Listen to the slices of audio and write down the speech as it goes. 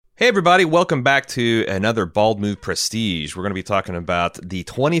Hey everybody, welcome back to another Bald Move Prestige. We're going to be talking about the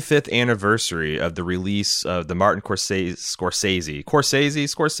 25th anniversary of the release of the Martin Scorsese.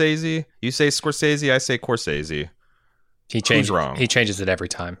 You say Scorsese, I say Corsese. Who's wrong? He changes it every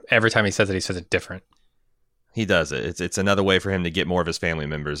time. Every time he says it different. He does it. It's another way for him to get more of his family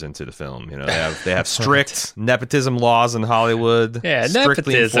members into the film. You know, they have strict nepotism laws in Hollywood. Yeah,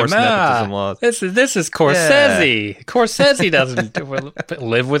 strictly nepotism. enforced nepotism laws. This is Corsese. Yeah. Corsese doesn't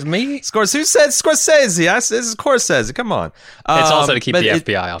live with me. Who said Scorsese? This is Corsese. Come on. It's also to keep the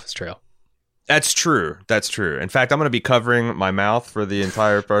FBI off his trail. That's true. In fact, I'm going to be covering my mouth for the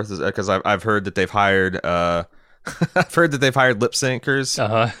entire process because I've heard that they've hired. I've heard that they've hired lip syncers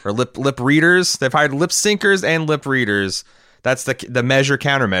or lip readers. They've hired lip syncers and lip readers. That's the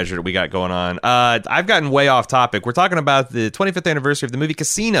countermeasure that we got going on. I've gotten way off topic. We're talking about the 25th anniversary of the movie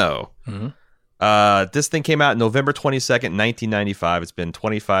Casino. Mm-hmm. This thing came out November 22nd, 1995. It's been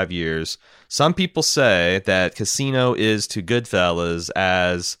 25 years. Some people say that Casino is to Goodfellas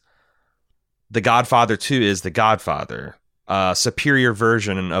as The Godfather 2 is The Godfather. Superior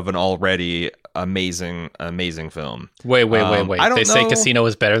version of an already amazing film. Wait. They say Casino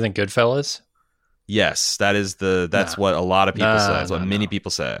is better than Goodfellas? Yes, that's what a lot of people say. That's what many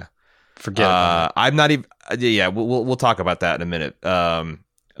people say. Forget about it. I'm not even. Yeah, we'll talk about that in a minute.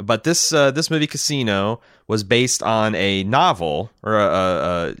 But this movie Casino was based on a novel or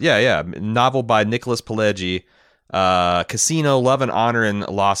a novel by Nicholas Pileggi. Casino, Love and Honor in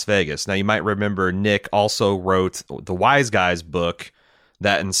Las Vegas. Now, you might remember Nick also wrote the Wise Guys book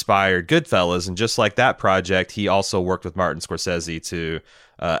that inspired Goodfellas, and just like that project, he also worked with Martin Scorsese to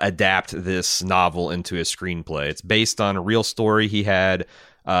adapt this novel into a screenplay. It's based on a real story. He had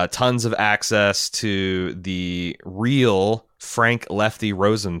tons of access to the real Frank Lefty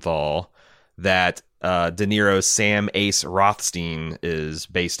Rosenthal that De Niro's Sam Ace Rothstein is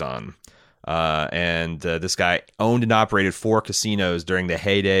based on. This guy owned and operated 4 casinos during the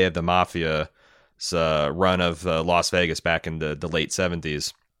heyday of the Mafia's run of Las Vegas back in the late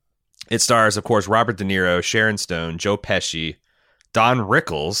 70s. It stars, of course, Robert De Niro, Sharon Stone, Joe Pesci, Don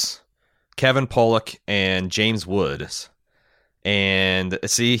Rickles, Kevin Pollak, and James Woods. And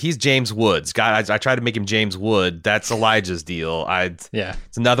see, he's James Woods. God, I tried to make him James Wood. That's Elijah's deal. It's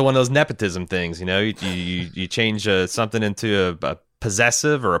another one of those nepotism things. You know, you change something into a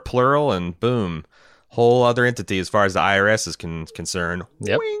possessive or a plural, and boom, whole other entity as far as the IRS is concerned.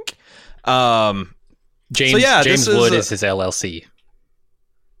 Yep. Wink. James Wood is his LLC.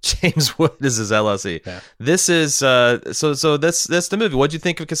 James Wood is his LLC. Yeah. This is so that's the movie. What'd you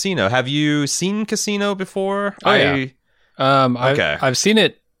think of Casino? Have you seen Casino before? Yeah. Okay. I've seen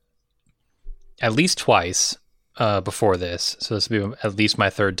it at least twice before this, so this will be at least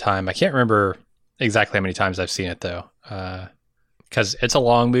my third time. I can't remember exactly how many times I've seen it though, because it's a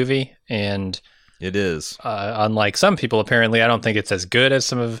long movie, and it is. Unlike some people, apparently, I don't think it's as good as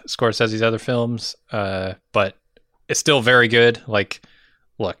some of Scorsese's other films, but it's still very good. Like,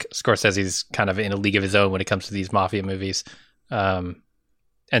 look, Scorsese's kind of in a league of his own when it comes to these mafia movies, and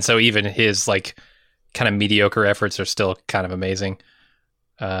so even his like kind of mediocre efforts are still kind of amazing.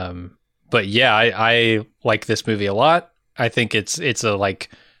 But yeah, I like this movie a lot. I think it's a like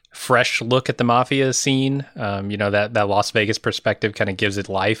fresh look at the mafia scene. That Las Vegas perspective kind of gives it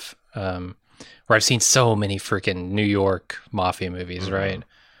life. Where I've seen so many freaking New York mafia movies, mm-hmm. right?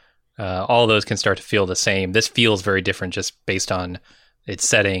 All those can start to feel the same. This feels very different just based on its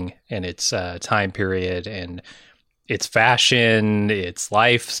setting and its time period and its fashion, its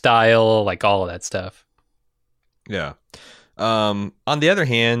lifestyle, like all of that stuff. Yeah. On the other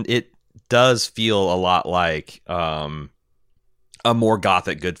hand, it does feel a lot like a more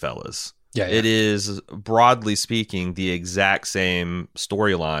gothic Goodfellas. Yeah. It is, broadly speaking, the exact same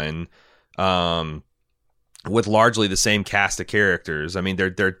storyline, with largely the same cast of characters. I mean,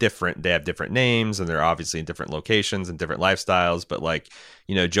 they're different. They have different names, and they're obviously in different locations and different lifestyles. But like,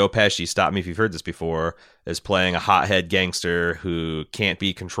 Joe Pesci, stop me if you've heard this before, is playing a hothead gangster who can't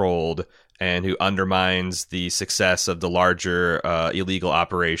be controlled and who undermines the success of the larger illegal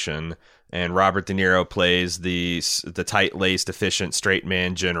operation. And Robert De Niro plays the tight-laced, efficient, straight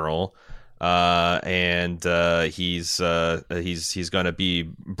man general. He's going to be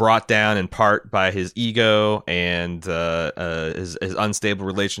brought down in part by his ego and his unstable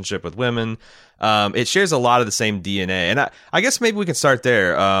relationship with women. It shares a lot of the same DNA, and I guess maybe we can start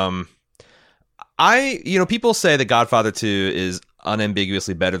there. People say that Godfather 2 is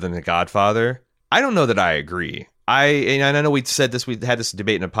unambiguously better than The Godfather. I don't know that I agree. I know we had this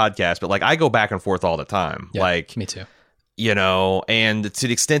debate in a podcast, but like I go back and forth all the time. Yeah, like me too. and to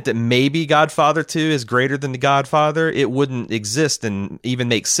the extent that maybe Godfather 2 is greater than The Godfather, it wouldn't exist and even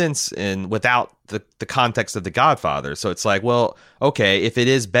make sense without the context of The Godfather. So it's like, well, okay, if it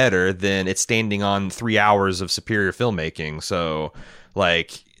is better, then it's standing on 3 hours of superior filmmaking. So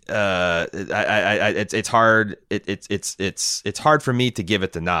like, it's hard. It's hard for me to give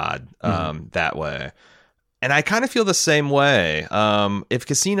it the nod that way. And I kind of feel the same way. If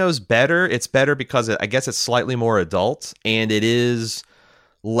Casino's better, it's better because I guess it's slightly more adult and it is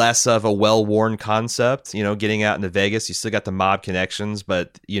less of a well-worn concept. Getting out into Vegas, you still got the mob connections,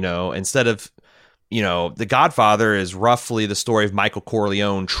 but instead of The Godfather is roughly the story of Michael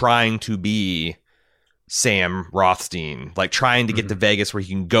Corleone trying to be Sam Rothstein, like trying to get to Vegas where he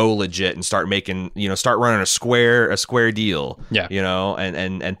can go legit and start making, start running a square deal,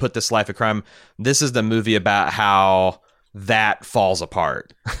 and put this life of crime. This is the movie about how that falls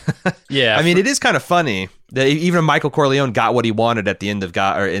apart. Yeah. I mean, it is kind of funny that even if Michael Corleone got what he wanted at the end of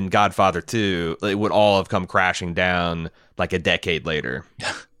in Godfather 2, it would all have come crashing down like a decade later.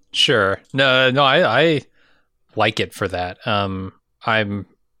 Sure. No, I like it for that. I'm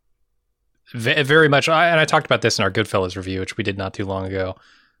very much, and I talked about this in our Goodfellas review, which we did not too long ago,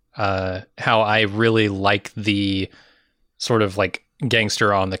 how I really like the sort of like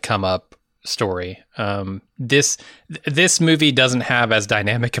gangster on the come up story. This movie doesn't have as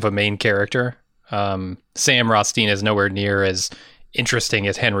dynamic of a main character. Sam Rothstein is nowhere near as interesting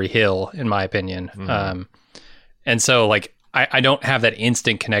as Henry Hill, in my opinion. And so like, I don't have that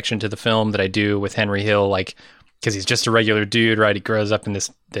instant connection to the film that I do with Henry Hill, like, because he's just a regular dude, right? He grows up in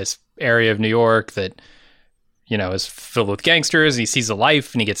this area of New York that, is filled with gangsters. And he sees the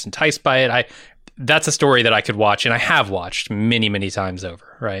life and he gets enticed by it. That's a story that I could watch, and I have watched many, many times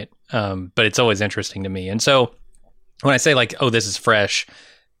over, right? But it's always interesting to me. And so when I say like, oh, this is fresh,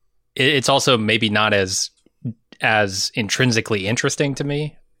 it's also maybe not as intrinsically interesting to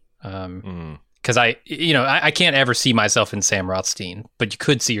me. Because I can't ever see myself in Sam Rothstein, but you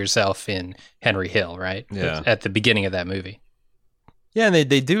could see yourself in Henry Hill, right? Yeah. At the beginning of that movie. Yeah, and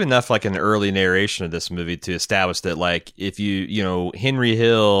they do enough like an early narration of this movie to establish that like if Henry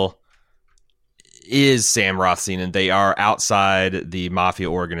Hill is Sam Rothstein and they are outside the mafia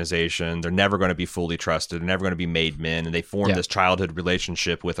organization, they're never going to be fully trusted, they're never going to be made men, and they form this childhood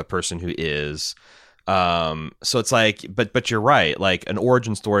relationship with a person who is. So it's like, but you're right. Like an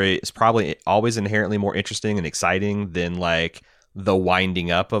origin story is probably always inherently more interesting and exciting than like the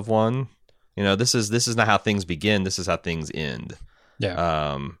winding up of one. This is not how things begin. This is how things end.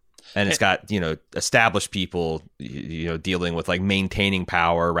 Yeah. And it's got, established people, dealing with like maintaining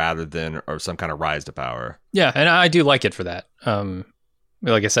power rather than or some kind of rise to power. Yeah. And I do like it for that.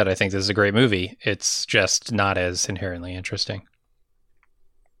 Like I said, I think this is a great movie. It's just not as inherently interesting.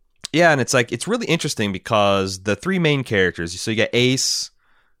 Yeah, and it's really interesting because the three main characters, so you got Ace,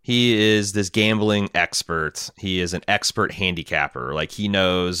 he is this gambling expert. He is an expert handicapper. Like he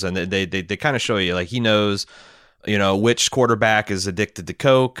knows, and they kind of show you, like he knows, which quarterback is addicted to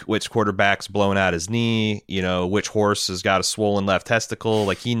coke, which quarterback's blown out his knee, which horse has got a swollen left testicle.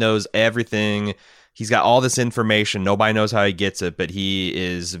 Like he knows everything. He's got all this information. Nobody knows how he gets it, but he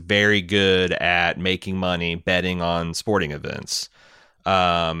is very good at making money betting on sporting events.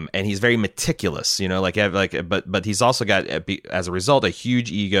 And he's very meticulous, but he's also got, as a result, a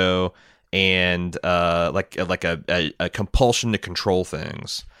huge ego and like a compulsion to control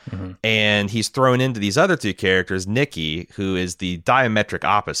things. And he's thrown into these other two characters, Nicky, who is the diametric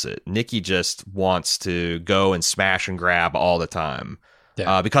opposite. Nicky just wants to go and smash and grab all the time,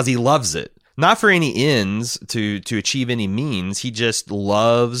 because he loves it. Not for any ends to achieve any means. He just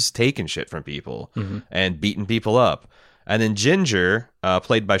loves taking shit from people and beating people up. And then Ginger,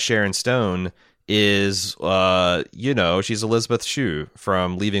 played by Sharon Stone, is, she's Elizabeth Shue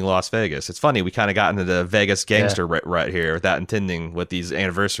from Leaving Las Vegas. It's funny, we kind of got into the Vegas gangster right here without intending with these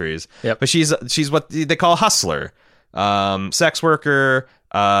anniversaries. Yep. But she's what they call a hustler, sex worker.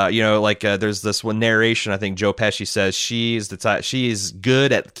 There's this one narration, I think Joe Pesci says she's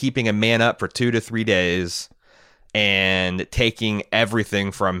good at keeping a man up for 2 to 3 days and taking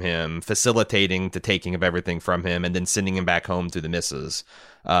everything from him, facilitating the taking of everything from him, and then sending him back home to the missus,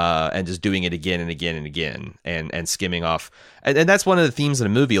 and just doing it again and again and again, and skimming off. And that's one of the themes of the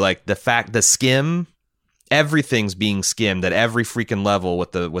movie, like the skim, everything's being skimmed at every freaking level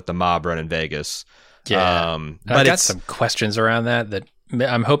with the mob run in Vegas. Yeah, but I got some questions around that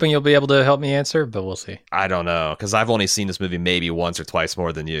I'm hoping you'll be able to help me answer, but we'll see. I don't know, because I've only seen this movie maybe once or twice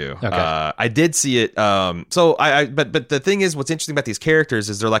more than you. Okay. I did see it. But the thing is, what's interesting about these characters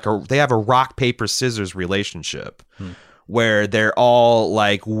is they have a rock paper scissors relationship, where they're all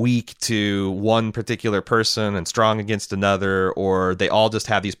like weak to one particular person and strong against another, or they all just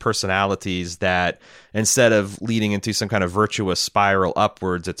have these personalities that instead of leading into some kind of virtuous spiral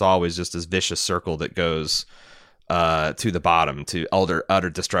upwards, it's always just this vicious circle that goes to the bottom, to utter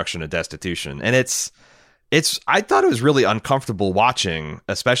destruction and destitution. And it's I thought it was really uncomfortable watching,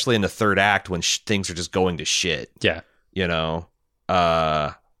 especially in the third act when things are just going to shit. Yeah. You know,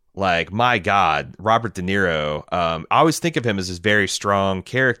 like, my God, Robert De Niro, I always think of him as this very strong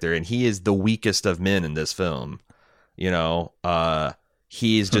character, and he is the weakest of men in this film. You know,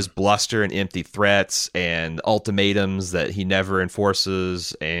 he's just bluster and empty threats and ultimatums that he never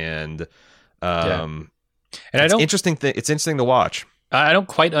enforces. And, And it's interesting to watch. I don't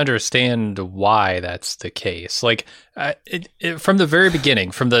quite understand why that's the case. Like, from the very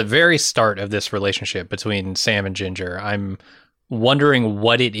beginning, from the very start of this relationship between Sam and Ginger, I'm wondering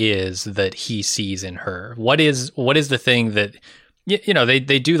what it is that he sees in her. What is the thing that, you know, they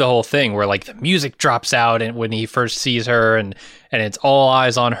do the whole thing where like the music drops out and when he first sees her and it's all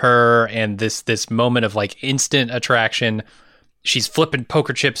eyes on her, and this moment of like instant attraction. She's flipping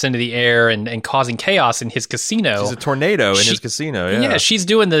poker chips into the air and causing chaos in his casino. She's a tornado in his casino. Yeah, she's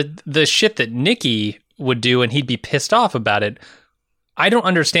doing the shit that Nicky would do, and he'd be pissed off about it. I don't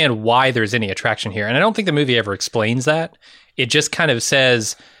understand why there's any attraction here, and I don't think the movie ever explains that. It just kind of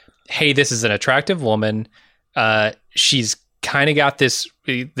says, "Hey, this is an attractive woman. She's kind of got this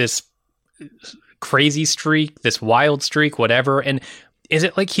crazy streak, this wild streak, whatever." And is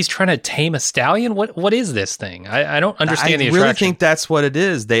it like he's trying to tame a stallion? What is this thing? I don't understand the attraction. I really think that's what it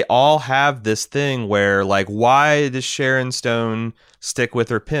is. They all have this thing where, like, why does Sharon Stone stick with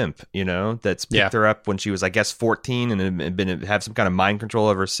her pimp, you know, that's picked her up when she was, I guess, 14 and have some kind of mind control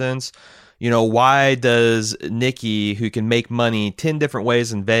ever since? You know, why does Nicky, who can make money 10 different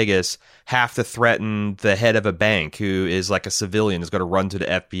ways in Vegas, have to threaten the head of a bank who is like a civilian, is going to run to the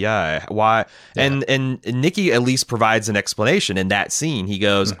FBI? Why? Yeah. And Nicky at least provides an explanation in that scene. He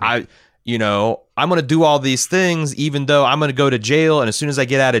goes, I'm going to do all these things, even though I'm going to go to jail. And as soon as I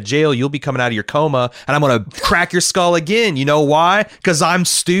get out of jail, you'll be coming out of your coma and I'm going to crack your skull again. You know why? Because I'm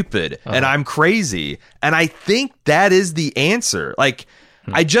stupid and I'm crazy. And I think that is the answer. Like,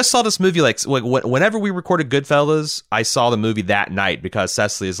 I just saw this movie, like, whenever we recorded Goodfellas, I saw the movie that night because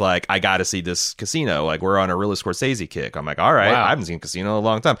Cecily is like, I got to see this Casino. Like, we're on a really Scorsese kick. I'm like, all right, wow. I haven't seen Casino in a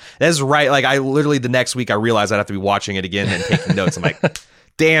long time. That's right. Like, I literally, the next week, I realized I'd have to be watching it again and taking notes. I'm like,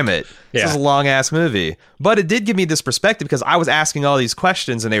 damn it. This is a long-ass movie. But it did give me this perspective because I was asking all these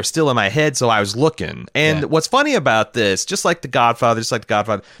questions and they were still in my head, so I was looking. And what's funny about this, just like The Godfather, just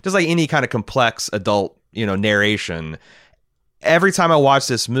like any kind of complex adult, you know, narration, every time I watch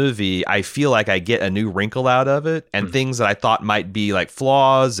this movie, I feel like I get a new wrinkle out of it, and things that I thought might be like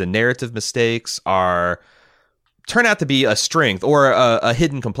flaws and narrative mistakes turn out to be a strength or a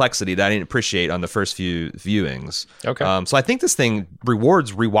hidden complexity that I didn't appreciate on the first few viewings. Okay. So I think this thing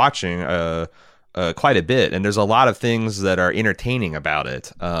rewards rewatching quite a bit, and there's a lot of things that are entertaining about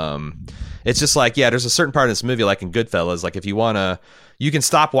it. It's just like, there's a certain part of this movie, like in Goodfellas, like if you can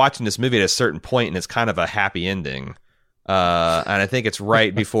stop watching this movie at a certain point and it's kind of a happy ending. And I think it's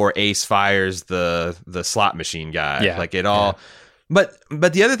right before Ace fires the slot machine guy. Yeah, like it all. Yeah.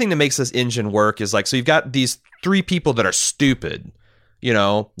 But the other thing that makes this engine work is like, so you've got these three people that are stupid, you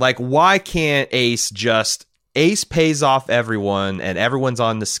know, like why can't Ace pays off everyone and everyone's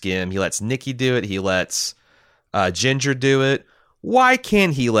on the skim. He lets Nicky do it. He lets Ginger do it. Why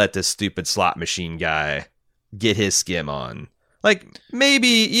can't he let this stupid slot machine guy get his skim on? Like,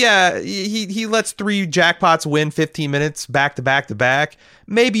 maybe, he lets 3 jackpots win 15 minutes back to back to back.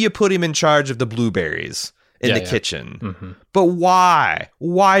 Maybe you put him in charge of the blueberries in the kitchen. Mm-hmm. But why?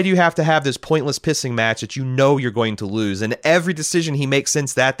 Why do you have to have this pointless pissing match that you know you're going to lose? And every decision he makes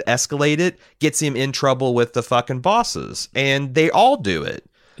since that to escalate it gets him in trouble with the fucking bosses. And they all do it.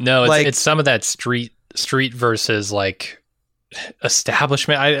 No, it's some of that street versus, like,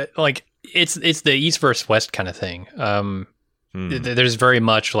 establishment. It's the East versus West kind of thing. There's very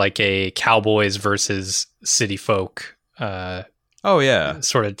much like a cowboys versus city folk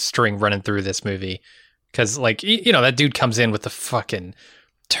sort of string running through this movie, because, like, you know, that dude comes in with the fucking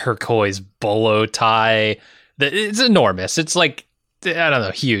turquoise bolo tie that it's enormous. It's like, I don't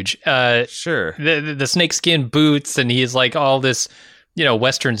know, huge. Sure. The snakeskin boots, and he's like all this, you know,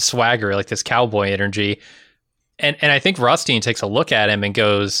 Western swagger, like this cowboy energy. And I think Rothstein takes a look at him and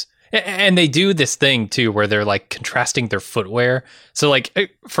goes, and they do this thing too, where they're like contrasting their footwear. So,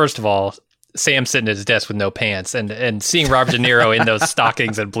 like, first of all, Sam's sitting at his desk with no pants, and seeing Robert De Niro in those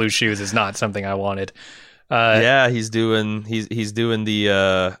stockings and blue shoes is not something I wanted. Yeah, he's doing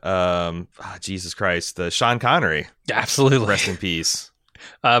the Jesus Christ, the Sean Connery. Absolutely. Rest in peace.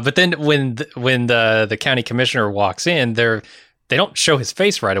 But then when the county commissioner walks in, they don't show his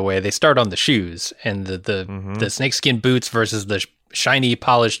face right away. They start on the shoes and the snakeskin boots versus the shiny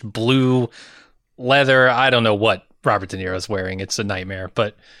polished blue leather. I don't know what Robert De Niro's wearing. It's a nightmare.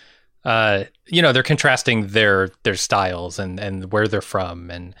 But they're contrasting their styles and where they're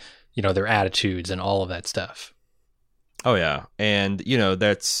from and their attitudes and all of that stuff. Oh yeah, and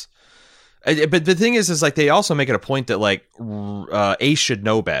that's. But the thing is like they also make it a point that like Ace should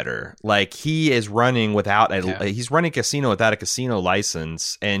know better. Like he is running he's running a casino without a casino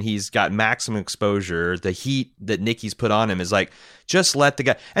license, and he's got maximum exposure. The heat that Nicky's put on him is like, just let the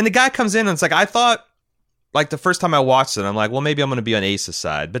guy. And the guy comes in and it's like, I thought, like the first time I watched it, I'm like, well, maybe I'm going to be on Ace's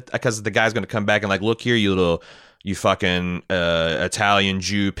side, but because the guy's going to come back and like, look here, you fucking Italian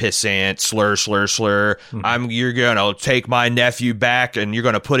Jew pissant, slur. Mm-hmm. You're gonna take my nephew back and you're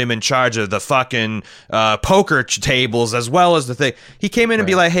gonna put him in charge of the fucking poker tables as well as the thing. He came in and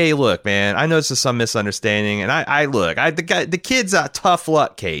be like, hey, look, man, I know this is some misunderstanding, and the kid's a tough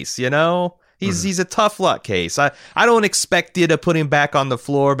luck case, He's a tough luck case. I don't expect you to put him back on the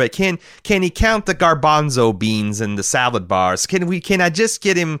floor, but can he count the garbanzo beans in the salad bars? Can I just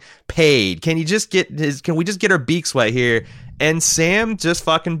get him paid? Can we just get our beaks wet here? And Sam just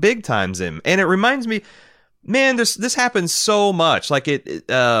fucking big times him. And it reminds me, man, this happens so much. Like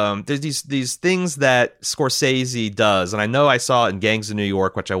there's these things that Scorsese does, and I know I saw it in Gangs of New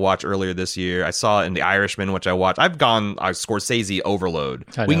York, which I watched earlier this year. I saw it in The Irishman, which I watched. I've gone Scorsese overload.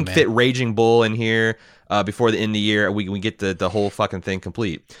 We can fit Raging Bull in here before the end of the year. We get the whole fucking thing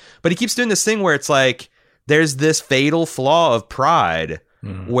complete. But he keeps doing this thing where it's like there's this fatal flaw of pride,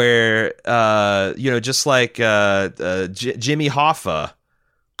 where just like Jimmy Hoffa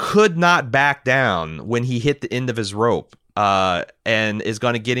could not back down when he hit the end of his rope and is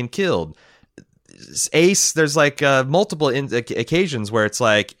going to get him killed. Ace, there's like multiple occasions where it's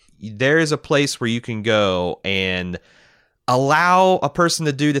like there is a place where you can go and allow a person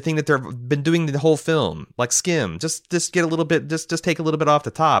to do the thing that they've been doing the whole film, like skim. Just get a little bit, just take a little bit off the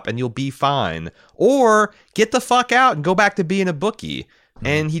top and you'll be fine. Or get the fuck out and go back to being a bookie.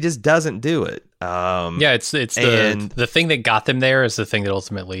 And he just doesn't do it. It's the thing that got them there is the thing that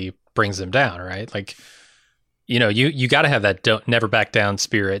ultimately brings them down, right? Like, you got to have that never back down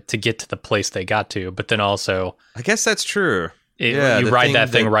spirit to get to the place they got to, but then also, I guess that's true. You ride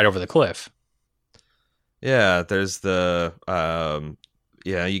that thing right over the cliff. Yeah, there's the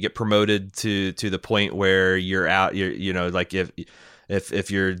you get promoted to the point where you're out. Like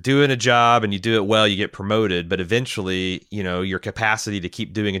if you're doing a job and you do it well, you get promoted, but eventually, your capacity to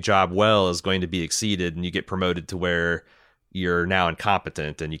keep doing a job well is going to be exceeded and you get promoted to where you're now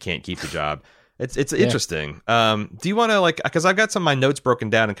incompetent and you can't keep the job. It's interesting. Do you want to because I've got some of my notes broken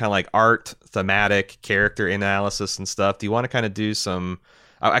down in kind of like art, thematic, character analysis and stuff. Do you want to kind of do some,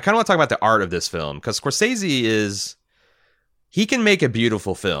 I kind of want to talk about the art of this film because Scorsese he can make a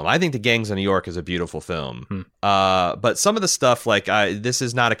beautiful film. I think The Gangs of New York is a beautiful film. But some of the stuff, this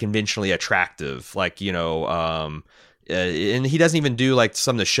is not a conventionally attractive, and he doesn't even do like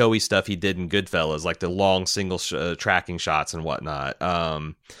some of the showy stuff he did in Goodfellas, like the long single tracking shots and whatnot.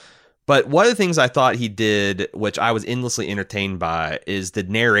 But one of the things I thought he did, which I was endlessly entertained by, is the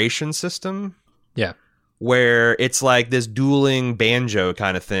narration system. Yeah. Where it's like this dueling banjo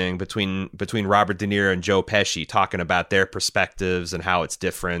kind of thing between Robert De Niro and Joe Pesci talking about their perspectives and how it's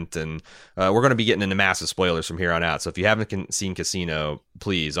different. And we're going to be getting into massive spoilers from here on out. So if you haven't seen Casino,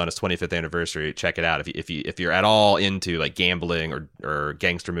 please, on its 25th anniversary, check it out. If you're at all into like gambling or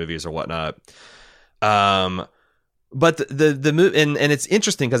gangster movies or whatnot. But the move and it's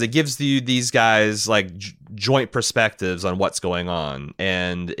interesting because it gives you these guys like joint perspectives on what's going on,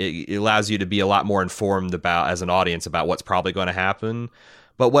 and it allows you to be a lot more informed about as an audience about what's probably going to happen.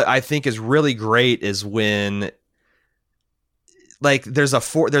 But what I think is really great is when like there's a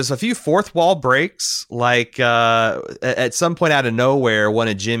few fourth wall breaks. Like at some point out of nowhere, one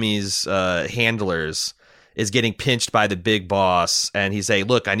of Jimmy's handlers is getting pinched by the big boss, and he's saying,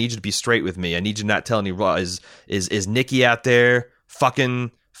 "Look, I need you to be straight with me. I need you not telling me what is Nikki out there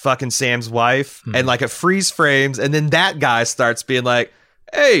fucking Sam's wife?" And like it freeze frames, and then that guy starts being like,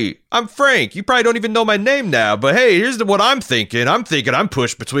 "Hey, I'm Frank. You probably don't even know my name now, but hey, here's what I'm thinking. I'm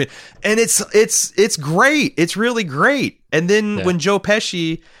pushed between," and it's great. It's really great. And then when Joe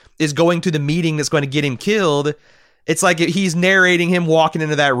Pesci is going to the meeting that's going to get him killed, It's like he's narrating him walking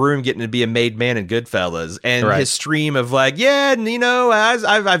into that room, getting to be a made man in Goodfellas, and Right. his stream of like, yeah, and, you know,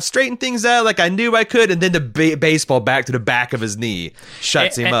 I've straightened things out like I knew I could, and then the baseball back to the back of his knee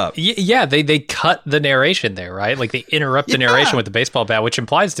shuts him up. Yeah, they cut the narration there, right? Like they interrupt the narration with the baseball bat, which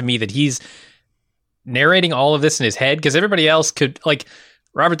implies to me that he's narrating all of this in his head, because everybody else could, like,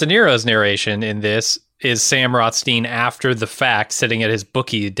 Robert De Niro's narration in this is Sam Rothstein after the fact, sitting at his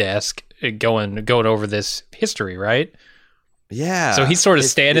bookie desk, going over this history, right? Yeah. So he's sort of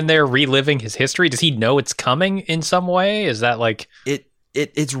standing there reliving his history. Does he know it's coming in some way? Is that like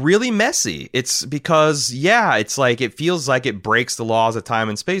it's really messy. It's because, yeah, it's like it feels like it breaks the laws of time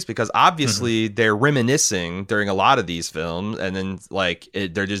and space, because obviously they're reminiscing during a lot of these films, and then like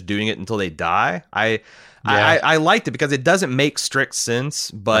they're just doing it until they die. I liked it because it doesn't make strict sense,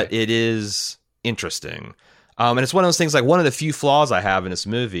 but Right. it is interesting. And it's one of those things, like one of the few flaws I have in this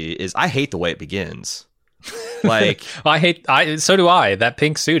movie is I hate the way it begins. Like, so do I. That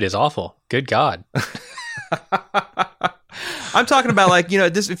pink suit is awful. Good God. I'm talking about, like, you know,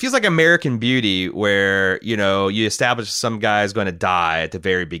 it feels like American Beauty, where, you know, you establish some guy is going to die at the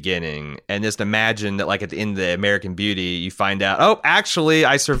very beginning, and just imagine that, like, at the end of the American Beauty, you find out, oh, actually,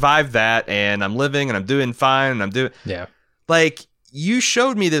 I survived that, and I'm living, and I'm doing fine, and I'm doing... Yeah. Like, you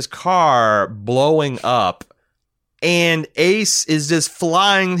showed me this car blowing up, and Ace is just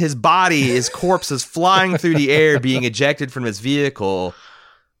flying, his corpse is flying through the air, being ejected from his vehicle.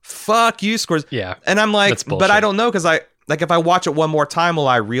 Fuck you, Scores. Yeah. And I'm like, That's but bullshit. I don't know, because like, if I watch it one more time, will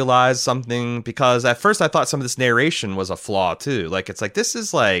I realize something? Because at first I thought some of this narration was a flaw too. Like, it's like, this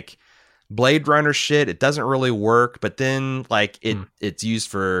is like Blade Runner shit. It doesn't really work, but then like it's used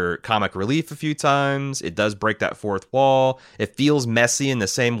for comic relief a few times. It does break that fourth wall. It feels messy in the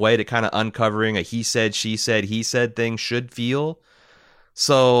same way that kind of uncovering a he said, she said, he said thing should feel.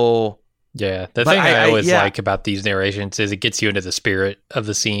 So Yeah, the But thing I always yeah. like about these narrations is it gets you into the spirit of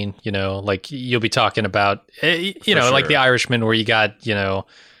the scene. You know, like you'll be talking about, you know, like sure. The Irishman, where you got, you know,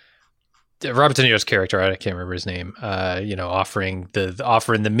 Robert De Niro's character, I can't remember his name, you know, offering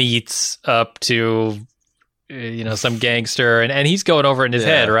the meats up to, you know, some gangster, and he's going over it in his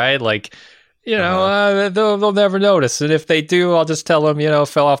head, right? Like, you know, they'll never notice, and if they do, I'll just tell them, you know,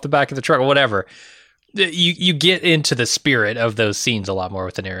 fell off the back of the truck or whatever. You get into the spirit of those scenes a lot more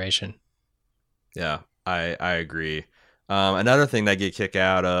with the narration. Yeah, I agree. Another thing that I get kick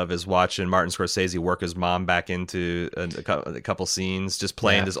out of is watching Martin Scorsese work his mom back into a couple scenes, just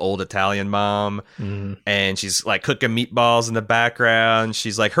playing this old Italian mom, and she's like cooking meatballs in the background.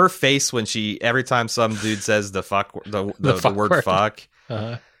 She's like, her face when every time some dude says the word fuck.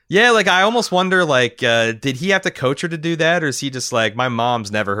 Uh-huh. Yeah, like I almost wonder, like, did he have to coach her to do that, or is he just like, my mom's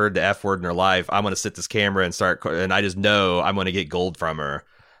never heard the F word in her life, I'm gonna sit this camera and I just know I'm gonna get gold from her.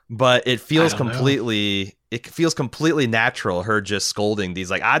 But it feels completely natural, her just scolding these,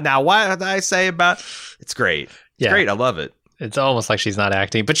 like, now what did I say about... It's great. It's great. I love it. It's almost like she's not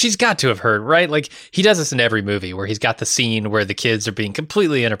acting, but she's got to have heard, right? Like, he does this in every movie where he's got the scene where the kids are being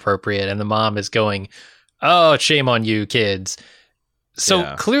completely inappropriate and the mom is going, oh, shame on you, kids.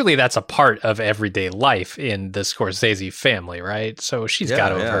 So clearly that's a part of everyday life in the Scorsese family, right? So she's got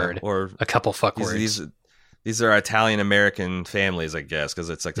to have heard a couple fuck words. These are Italian-American families, I guess, because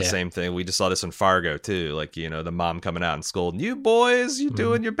it's like the same thing. We just saw this in Fargo, too. Like, you know, the mom coming out and scolding, you boys, you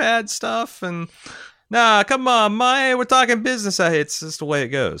doing your bad stuff. And, nah, come on, we're talking business. It's just the way it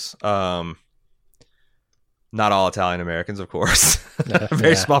goes. Not all Italian-Americans, of course. A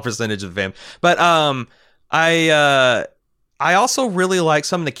very small percentage of the family. But I also really like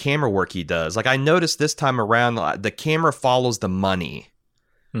some of the camera work he does. Like, I noticed this time around, the camera follows the money.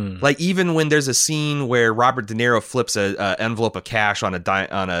 Like, even when there's a scene where Robert De Niro flips a envelope of cash on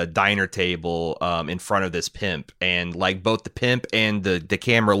a diner table in front of this pimp, and like both the pimp and the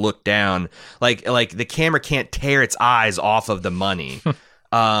camera look down, like the camera can't tear its eyes off of the money,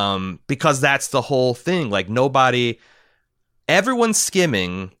 because that's the whole thing. Like, everyone's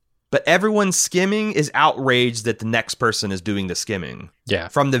skimming, but everyone skimming is outraged that the next person is doing the skimming. Yeah.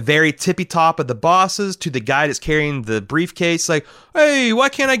 From the very tippy top of the bosses to the guy that's carrying the briefcase, like, hey, why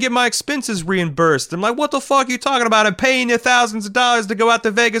can't I get my expenses reimbursed? I'm like, what the fuck are you talking about? I'm paying you thousands of dollars to go out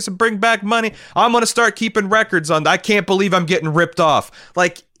to Vegas and bring back money. I'm going to start keeping records on. I can't believe I'm getting ripped off.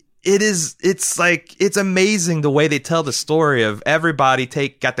 Like, it's amazing the way they tell the story of everybody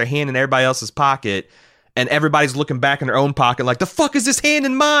got their hand in everybody else's pocket, and everybody's looking back in their own pocket like, the fuck is this hand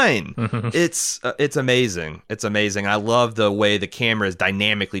in mine? It's amazing. It's amazing. I love the way the camera is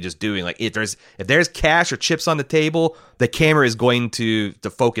dynamically just doing, like, if there's cash or chips on the table, the camera is going to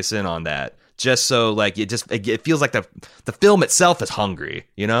focus in on that. Just so, like, it feels like the film itself is hungry,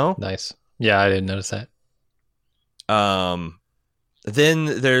 you know? Nice. Yeah, I didn't notice that. Then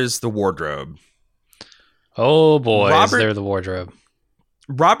there's the wardrobe. Oh boy, is there the wardrobe.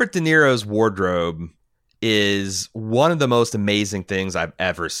 Robert De Niro's wardrobe is one of the most amazing things I've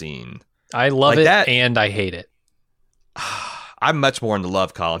ever seen. I love it and I hate it. I'm much more in the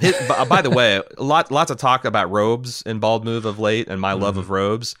love column. By the way, lots of talk about robes in Bald Move of late and my love of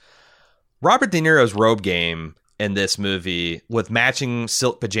robes. Robert De Niro's robe game in this movie with matching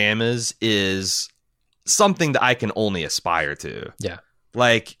silk pajamas is something that I can only aspire to. Yeah.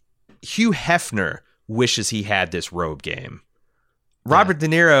 Like, Hugh Hefner wishes he had this robe game. Robert De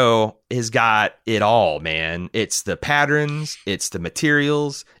Niro has got it all, man. It's the patterns, it's the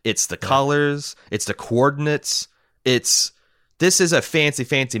materials, it's the colors, it's the coordinates. This is a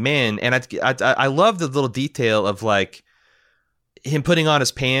fancy man. And I love the little detail of like him putting on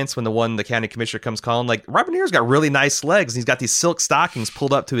his pants when the county commissioner comes calling. Like, Robert De Niro's got really nice legs and he's got these silk stockings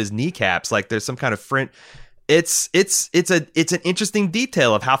pulled up to his kneecaps. Like there's some kind of front. It's an interesting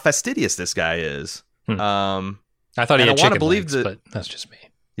detail of how fastidious this guy is. I thought he had chicken legs, but that's just me.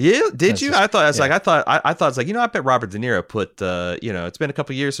 Yeah, did you? I thought I thought it's like, I bet Robert De Niro put it's been a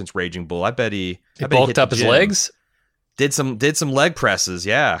couple years since Raging Bull. I bet he bulked up his legs. Did some leg presses.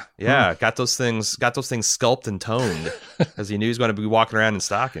 Yeah. Got those things sculpted and toned because he knew he was going to be walking around in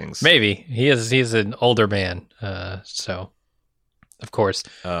stockings. Maybe he's an older man, so of course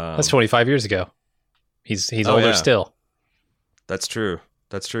that's 25 years ago. He's older still. That's true.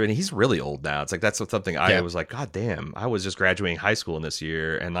 And he's really old now. It's like, that's something I was like, God damn, I was just graduating high school in this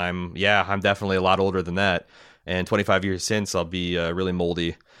year. And I'm definitely a lot older than that. And 25 years since, I'll be really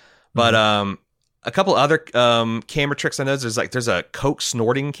moldy. But a couple other camera tricks I know, there's a Coke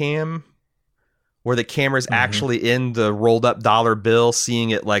snorting cam where the camera's actually in the rolled up dollar bill, seeing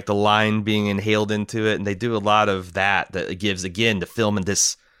it like the line being inhaled into it. And they do a lot of that it gives, again, to film and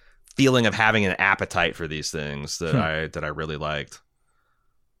this feeling of having an appetite for these things that I really liked.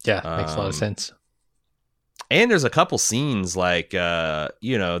 Yeah, makes a lot of sense. And there's a couple scenes like,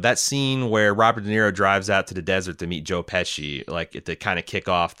 that scene where Robert De Niro drives out to the desert to meet Joe Pesci, like to kind of kick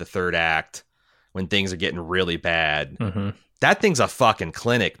off the third act when things are getting really bad. That thing's a fucking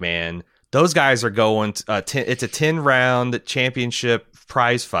clinic, man. Those guys are going, it's a 10-round championship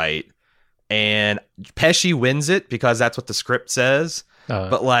prize fight. And Pesci wins it because that's what the script says.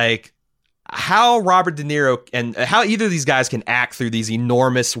 But like, how Robert De Niro and how either of these guys can act through these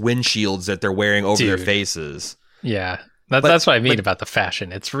enormous windshields that they're wearing over their faces. Yeah. That's what I mean about the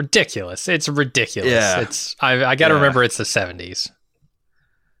fashion. It's ridiculous. Yeah. I got to remember it's the 70s.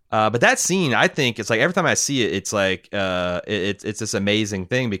 But that scene, I think it's like every time I see it, it's like it's this amazing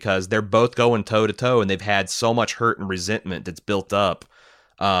thing because they're both going toe to toe and they've had so much hurt and resentment that's built up.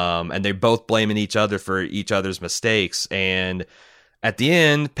 And they're both blaming each other for each other's mistakes. And at the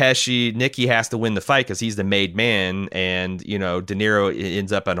end, Nicky has to win the fight because he's the made man, and De Niro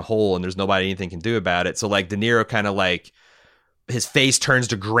ends up in a hole, and there's nobody anything can do about it. So like De Niro kind of like his face turns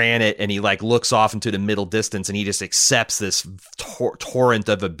to granite, and he like looks off into the middle distance, and he just accepts this torrent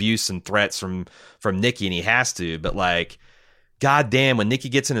of abuse and threats from Nicky, and he has to. But like, goddamn, when Nicky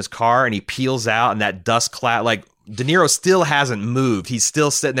gets in his car and he peels out, and that dust cloud, like, De Niro still hasn't moved. He's still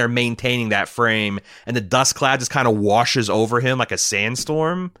sitting there maintaining that frame, and the dust cloud just kind of washes over him like a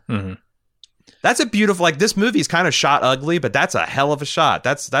sandstorm. That's a beautiful, like, this movie is kind of shot ugly, but that's a hell of a shot.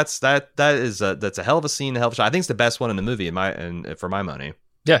 That's a hell of a scene, a hell of a shot. I think it's the best one in the movie for my money.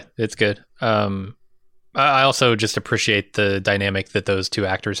 Yeah, it's good. I also just appreciate the dynamic that those two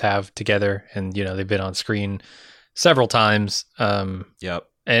actors have together, and they've been on screen several times. Yep.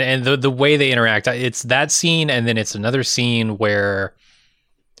 And the way they interact, it's that scene, and then it's another scene where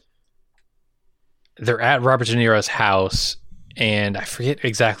they're at Robert De Niro's house, and I forget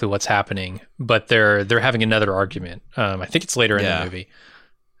exactly what's happening, but they're having another argument. I think it's later in the movie,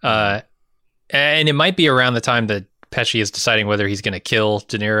 and it might be around the time that Pesci is deciding whether he's going to kill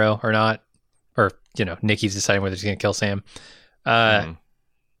De Niro or not, or Nicky's deciding whether he's going to kill Sam.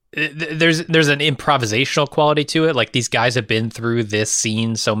 There's an improvisational quality to it. Like, these guys have been through this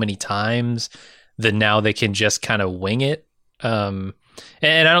scene so many times that now they can just kind of wing it. And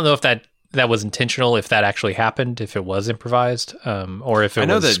I don't know if that was intentional, if that actually happened, if it was improvised, or if it was scripted. I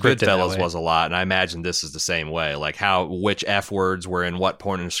know that Goodfellas was a lot, and I imagine this is the same way. Like which F words were in what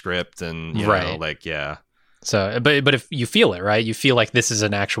point in the script, and yeah. So, but if you feel it, right? You feel like this is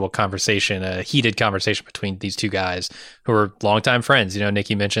an actual conversation, a heated conversation between these two guys who are longtime friends.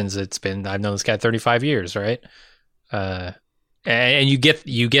 Nicky mentions I've known this guy 35 years, right? And you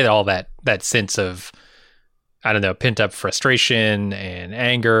get all that sense of, I don't know, pent up frustration and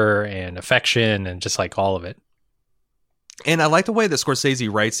anger and affection and just like all of it. And I like the way that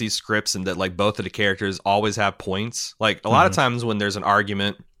Scorsese writes these scripts, and that like both of the characters always have points. Like a lot of times when there's an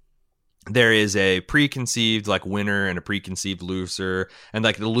argument, there is a preconceived like winner and a preconceived loser, and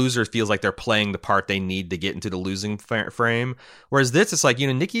like the loser feels like they're playing the part they need to get into the losing frame. Whereas this, it's like, you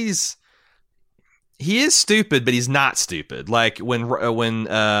know, Nicky's, he is stupid, but he's not stupid. Like when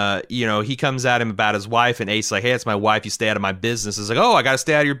you know, he comes at him about his wife, and Ace like, hey, it's my wife, you stay out of my business. It's like, oh, I gotta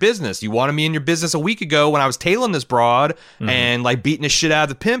stay out of your business. You wanted me in your business a week ago when I was tailing this broad and like beating the shit out of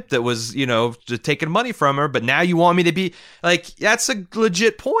the pimp that was, you know, just taking money from her, but now you want me to be like, that's a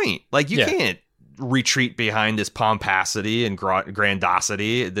legit point. Like you can't retreat behind this pomposity and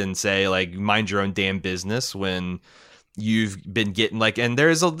grandiosity then say like, mind your own damn business when you've been getting like, and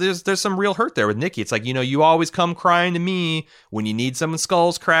there's some real hurt there with Nicky. It's like, you know, you always come crying to me when you need someone's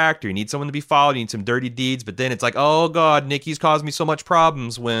skulls cracked, or you need someone to be followed, you need some dirty deeds, but then it's like, oh god, Nicky's caused me so much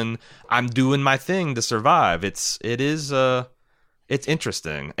problems when I'm doing my thing to survive. It's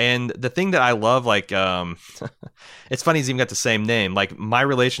interesting. And the thing that I love, like it's funny he's even got the same name. Like my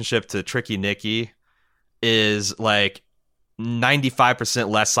relationship to Tricky Nicky is like 95%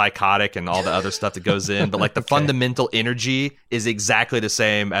 less psychotic and all the other stuff that goes in, but like the fundamental energy is exactly the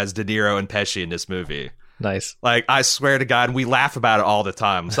same as De Niro and Pesci in this movie. Nice. Like I swear to God, we laugh about it all the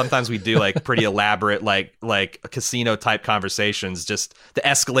time. Sometimes we do like pretty elaborate like casino type conversations just to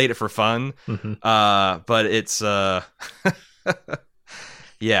escalate it for fun. But it's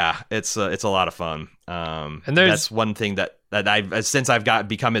yeah, it's a lot of fun. And that's one thing that I've since I've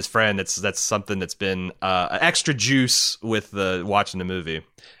become his friend. That's something that's been extra juice with watching the movie.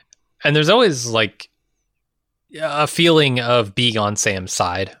 And there's always like a feeling of being on Sam's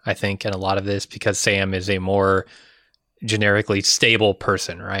side, I think, in a lot of this, because Sam is a more generically stable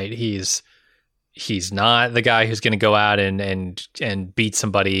person, right? He's not the guy who's going to go out and beat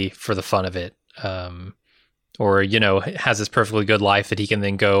somebody for the fun of it, or you know, has this perfectly good life that he can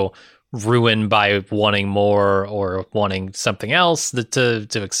then go ruin by wanting more or wanting something else to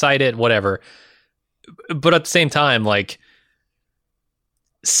excite it, whatever. But at the same time, like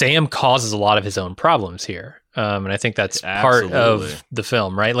Sam causes a lot of his own problems here. And I think that's part of the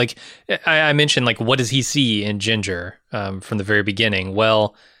film, right? Like I mentioned, like, what does he see in Ginger from the very beginning?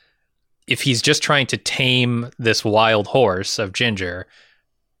 Well, if he's just trying to tame this wild horse of Ginger,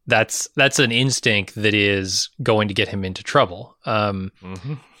 that's an instinct that is going to get him into trouble.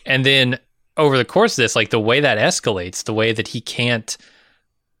 And then over the course of this, like the way that escalates, the way that he can't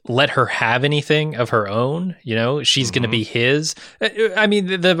let her have anything of her own, you know, she's going to be his. I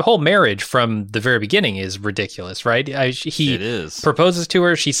mean, the whole marriage from the very beginning is ridiculous, right? He proposes to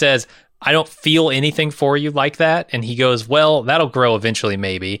her. She says, I don't feel anything for you like that. And he goes, well, that'll grow eventually,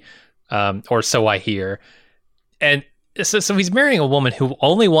 maybe. Or so I hear. And so he's marrying a woman who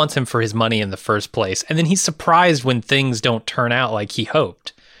only wants him for his money in the first place. And then he's surprised when things don't turn out like he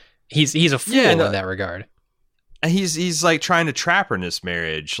hoped. He's a fool in that regard. And he's like trying to trap her in this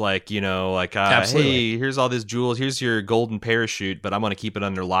marriage. Like, you know, like, hey, here's all these jewels. Here's your golden parachute, but I'm going to keep it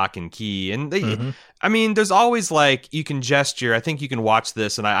under lock and key. And I mean, there's always like, you can gesture. I think you can watch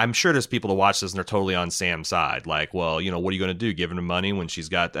this, and I'm sure there's people to watch this and they're totally on Sam's side. Like, well, you know, what are you going to do? Giving her money when she's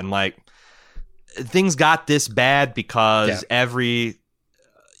got, and like, things got this bad because every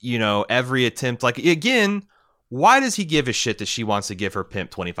attempt, like, again, why does he give a shit that she wants to give her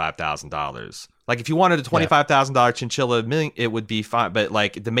pimp $25,000? Like, if you wanted a $25,000 chinchilla million, it would be fine. But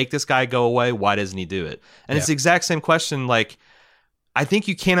like, to make this guy go away, why doesn't he do it? And it's the exact same question. Like, I think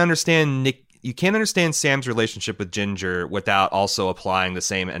you can't understand Sam's relationship with Ginger without also applying the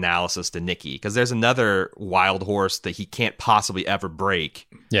same analysis to Nicky, because there's another wild horse that he can't possibly ever break.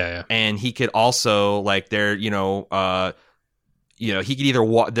 Yeah. And he could also, like, he could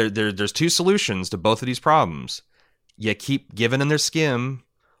either there's two solutions to both of these problems. You keep giving them their skim,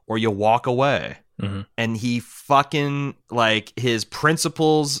 or you walk away. And he fucking, like, his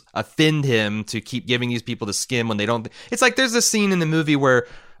principles offend him to keep giving these people the skim when they don't. It's like there's this scene in the movie where,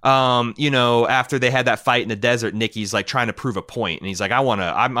 after they had that fight in the desert, Nicky's like trying to prove a point, and he's like, I'm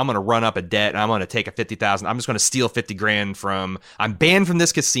gonna run up a debt, and I'm gonna take a $50,000. I'm just gonna steal $50,000 I'm banned from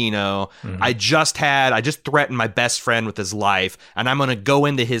this casino. I just threatened my best friend with his life, and I'm gonna go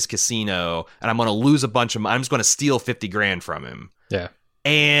into his casino, and I'm gonna lose a bunch of money. I'm just gonna steal $50,000 from him. Yeah.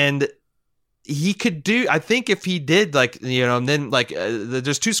 And he could do, I think if he did, like, you know, and then like,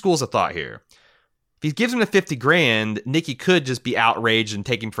 there's two schools of thought here. If he gives him the $50,000, Nicky could just be outraged and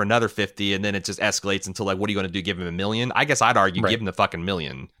take him for another 50, and then it just escalates until, like, what are you going to do? Give him $1 million? I guess I'd argue give him the fucking $1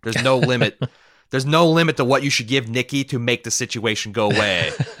 million. There's no limit. There's no limit to what you should give Nicky to make the situation go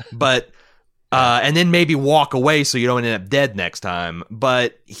away. But And then maybe walk away so you don't end up dead next time.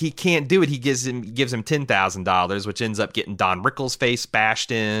 But he can't do it. He gives him $10,000, which ends up getting Don Rickles' face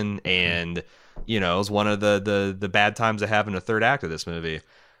bashed in, and is one of the bad times of having a third act of this movie.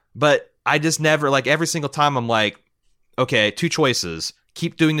 But I just never, like, every single time I'm like, okay, two choices: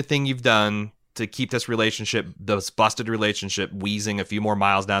 keep doing the thing you've done to keep this busted relationship, wheezing a few more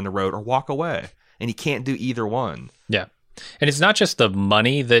miles down the road, or walk away. And he can't do either one. Yeah. And it's not just the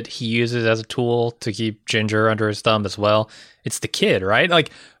money that he uses as a tool to keep Ginger under his thumb as well. It's the kid, right?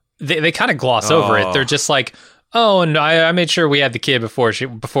 Like, they kind of gloss over it. They're just like, oh, and I made sure we had the kid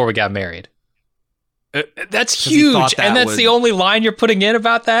before we got married. That's huge. And that's the only line you're putting in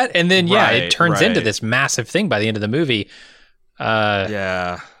about that. And then, it turns into this massive thing by the end of the movie.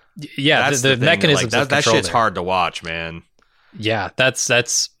 Yeah, the mechanisms of that control shit's there. hard to watch, man. Yeah, that's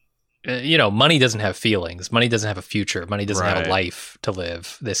money doesn't have feelings. Money doesn't have a future. Money doesn't have a life to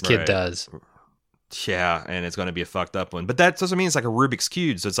live. This kid does. Yeah, and it's going to be a fucked up one. But that doesn't mean it's like a Rubik's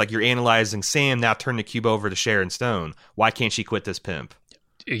Cube. So it's like you're analyzing Sam, now turn the cube over to Sharon Stone. Why can't she quit this pimp?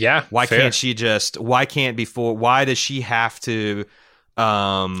 Yeah. Why does she have to...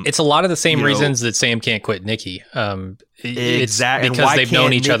 it's a lot of the same reasons that Sam can't quit Nikki. Exactly. Because they've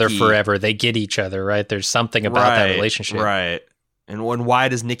known each other forever. They get each other, right? There's something about that relationship. Right. And why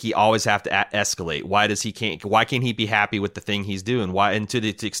does Nikki always have to escalate? Why can't he be happy with the thing he's doing? Why? And to the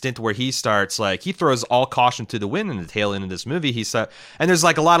extent where he starts, like, he throws all caution to the wind in the tail end of this movie. And there's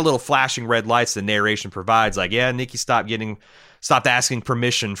like a lot of little flashing red lights the narration provides. Like, yeah, Nikki stopped asking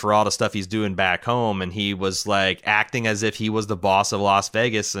permission for all the stuff he's doing back home, and he was like acting as if he was the boss of Las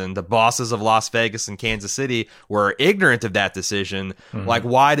Vegas, and the bosses of Las Vegas and Kansas City were ignorant of that decision. Mm-hmm. Like,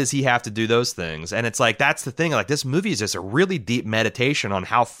 why does he have to do those things? And it's like, that's the thing. Like, this movie is just a really deep meditation on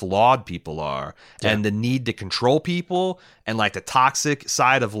how flawed people are and the need to control people, and like the toxic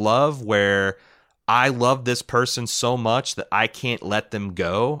side of love where I love this person so much that I can't let them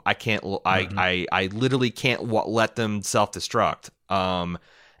go. I can't. I literally can't let them self-destruct.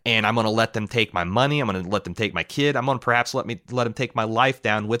 And I'm going to let them take my money. I'm going to let them take my kid. I'm going to perhaps let them take my life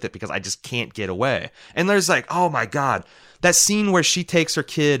down with it because I just can't get away. And there's like, oh my God, that scene where she takes her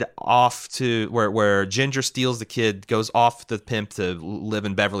kid off to where Ginger steals the kid, goes off the pimp to live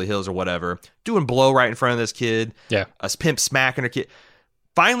in Beverly Hills or whatever, doing blow right in front of this kid. Yeah, a pimp smacking her kid.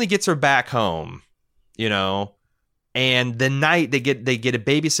 Finally gets her back home. And the night they get a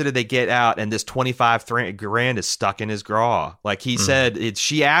babysitter, they get out, and this 25 grand is stuck in his graw. Like he said,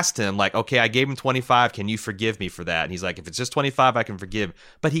 she asked him, like, okay, I gave him 25. Can you forgive me for that? And he's like, if it's just 25, I can forgive.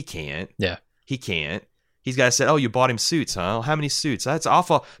 But he can't. Yeah. He can't. He's got to say, oh, you bought him suits, huh? How many suits? That's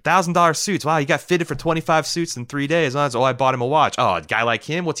awful. $1,000 suits. Wow, you got fitted for 25 suits in 3 days. Oh, I bought him a watch. Oh, a guy like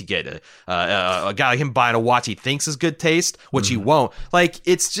him, what's he get? A guy like him buying a watch he thinks is good taste, which he won't. Like,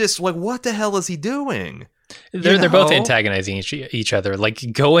 it's just like, what the hell is he doing? They're both antagonizing each other.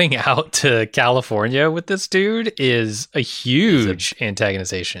 Like, going out to California with this dude is a huge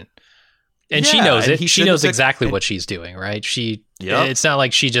antagonization. And she knows it. She knows exactly what she's doing, right? It's not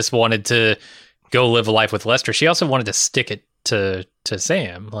like she just wanted to go live a life with Lester. She also wanted to stick it to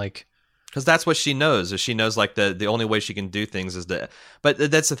Sam, like, because that's what she knows. She knows like the only way she can do things is to. But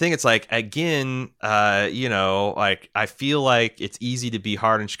that's the thing. It's like, again, like, I feel like it's easy to be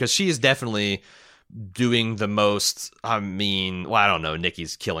hard, because she is definitely doing the most. I mean, well, I don't know.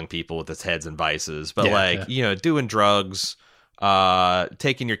 Nikki's killing people with his heads and vices, but doing drugs,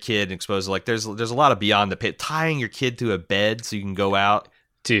 taking your kid and exposing. Like, there's a lot of beyond the pit. Tying your kid to a bed so you can go out,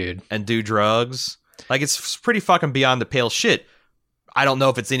 dude, and do drugs. Like, it's pretty fucking beyond the pale shit. I don't know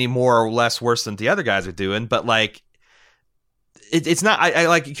if it's any more or less worse than the other guys are doing, but like, it's not. I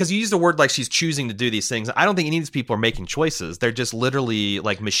like, because you use the word like she's choosing to do these things. I don't think any of these people are making choices. They're just literally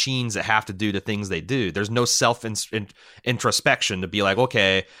like machines that have to do the things they do. There's no self introspection to be like,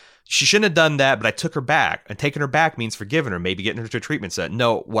 okay, she shouldn't have done that, but I took her back, and taking her back means forgiving her, maybe getting her to a treatment set.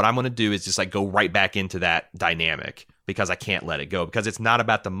 No, what I'm going to do is just like go right back into that dynamic, because I can't let it go, because it's not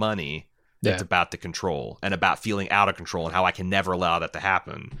about the money. Yeah. It's about the control and about feeling out of control and how I can never allow that to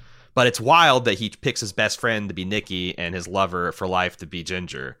happen. But it's wild that he picks his best friend to be Nikki and his lover for life to be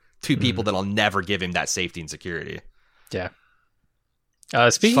Ginger. Two people that'll never give him that safety and security. Yeah.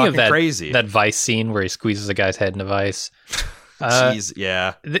 Speaking of that, crazy. That vice scene where he squeezes a guy's head in a vice. Jeez,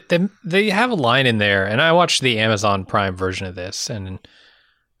 yeah. They have a line in there, and I watched the Amazon Prime version of this, and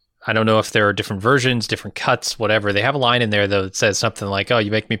I don't know if there are different versions, different cuts, whatever. They have a line in there, though, that says something like, oh, you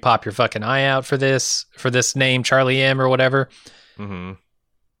make me pop your fucking eye out for this name, Charlie M, or whatever. Mm-hmm.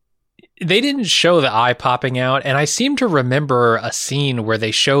 They didn't show the eye popping out, and I seem to remember a scene where they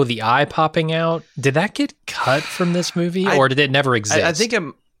show the eye popping out. Did that get cut from this movie, or did it never exist?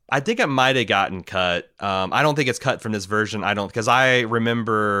 I think it might have gotten cut. I don't think it's cut from this version. Because I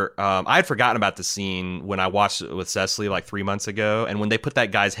remember I had forgotten about the scene when I watched it with Cecily like 3 months ago, and when they put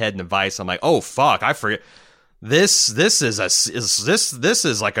that guy's head in a vice, I'm like, oh fuck, I forget. This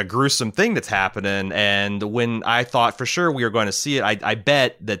is like a gruesome thing that's happening. And when I thought for sure we were going to see it, I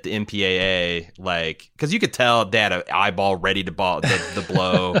bet that the MPAA, like, because you could tell they had an eyeball ready to the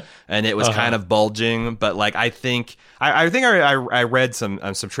blow, and it was kind of bulging. But like, I think I read some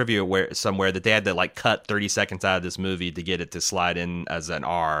trivia somewhere that they had to like cut 30 seconds out of this movie to get it to slide in as an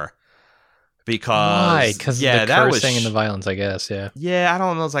R. Because because the cursing and the violence, I guess. Yeah, I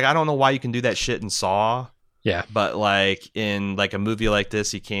don't know. It's like, I don't know why you can do that shit in Saw. Yeah. But like in like a movie like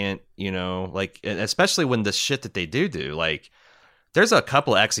this, you can't, like, especially when the shit that they do, like there's a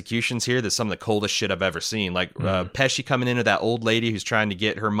couple of executions here that's some of the coldest shit I've ever seen. Like Pesci coming into that old lady who's trying to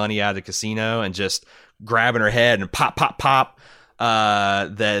get her money out of the casino and just grabbing her head and pop, pop, pop.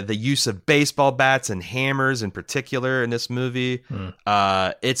 The use of baseball bats and hammers in particular in this movie,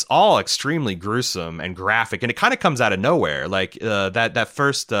 it's all extremely gruesome and graphic, and it kind of comes out of nowhere. Like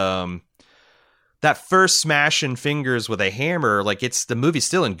that first smashing fingers with a hammer, like the movie's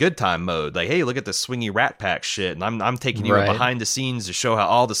still in good time mode. Like, hey, look at the swingy Rat Pack shit, and I'm taking you behind the scenes to show how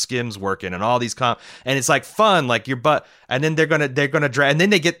all the skims working and all these and it's like fun, like your butt. And then they're gonna drag, and then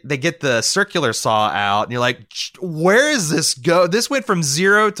they get the circular saw out, and you're like, where is this go? This went from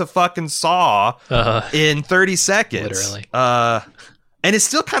 0 to fucking Saw in 30 seconds, literally. And it's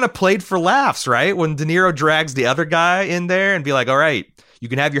still kind of played for laughs, right? When De Niro drags the other guy in there and be like, all right, you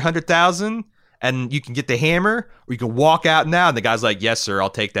can have your 100,000. And you can get the hammer, or you can walk out now. And the guy's like, yes, sir,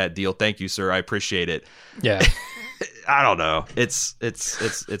 I'll take that deal. Thank you, sir. I appreciate it. Yeah. I don't know. It's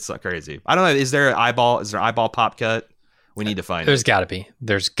crazy. I don't know. Is there eyeball pop cut? We need to find There's got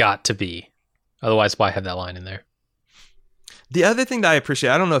to be. Otherwise, why have that line in there? The other thing that I appreciate,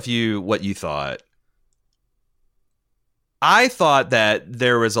 I don't know what you thought. I thought that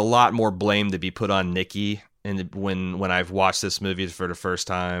there was a lot more blame to be put on Nikki. And when I've watched this movie for the first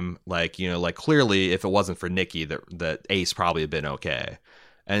time, like, like clearly if it wasn't for Nikki, that Ace probably had been okay.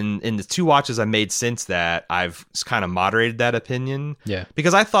 And in the 2 watches I made since that, I've kind of moderated that opinion. Yeah.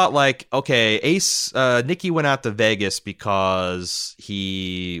 Because I thought like, okay, Nikki went out to Vegas because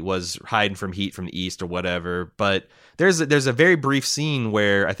he was hiding from heat from the East or whatever. But there's a very brief scene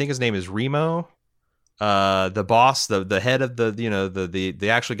where I think his name is Remo. The boss, the head of the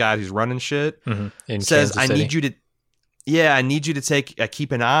actual guy who's running shit, says, I need you to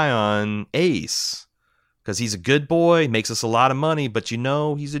keep an eye on Ace, because he's a good boy, makes us a lot of money, but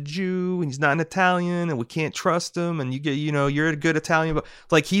he's a Jew and he's not an Italian and we can't trust him, and you're a good Italian, but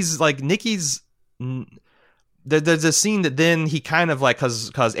like he's like Nikki's. There's a scene that then he kind of like,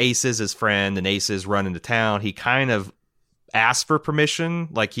 cause Ace is his friend and Ace is running the town, he kind of ask for permission,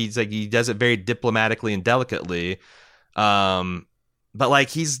 like he does it very diplomatically and delicately, but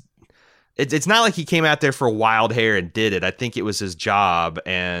like it's not like he came out there for wild hair and did it. I think it was his job,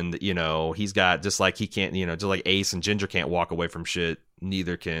 and he's got, just like he can't, just like Ace and Ginger can't walk away from shit,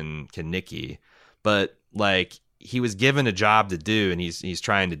 neither can Nikki, but like he was given a job to do and he's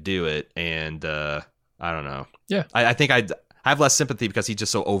trying to do it, and I don't know. Yeah, I think I have less sympathy because he's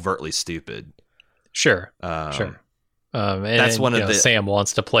just so overtly stupid. Sure. That's one of the Sam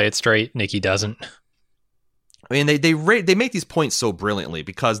wants to play it straight. Nikki doesn't. I mean, they make these points so brilliantly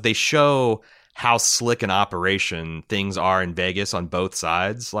because they show how slick an operation things are in Vegas on both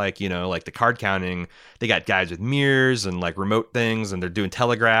sides. Like, like the card counting, they got guys with mirrors and like remote things, and they're doing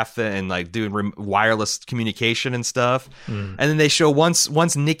telegraph and like doing wireless communication and stuff. And then they show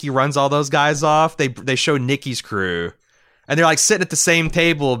once Nikki runs all those guys off, they show Nikki's crew. And they're like sitting at the same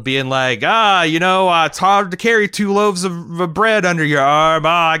table being like, it's hard to carry 2 loaves of bread under your arm.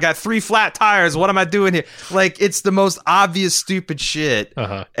 I got 3 flat tires. What am I doing here? Like, it's the most obvious stupid shit.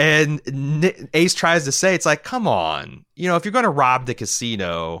 And Ace tries to say, it's like, come on. If you're going to rob the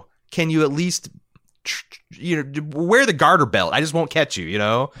casino, can you at least, wear the garter belt? I just won't catch you,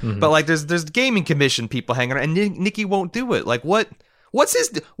 But like, there's gaming commission people hanging around, and Nikki won't do it. Like, what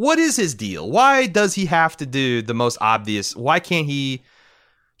is his deal? Why does he have to do the most obvious? Why can't he?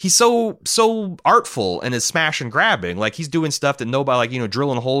 He's so artful in his smash and grabbing. Like, he's doing stuff that nobody, like,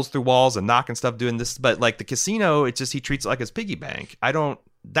 drilling holes through walls and knocking stuff, doing this. But like the casino, it's just he treats it like his piggy bank.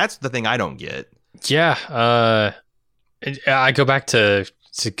 That's the thing I don't get. Yeah. I go back to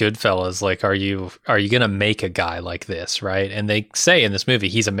Goodfellas. Like, are you gonna make a guy like this, right? And they say in this movie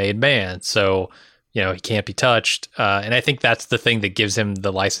he's a made man, so he can't be touched. And I think that's the thing that gives him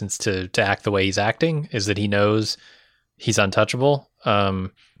the license to act the way he's acting, is that he knows he's untouchable. At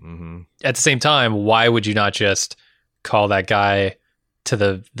the same time, why would you not just call that guy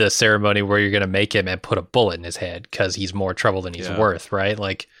to the ceremony where you're going to make him and put a bullet in his head because he's more trouble than he's worth, right?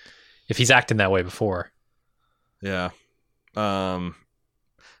 Like, if he's acting that way before. Yeah.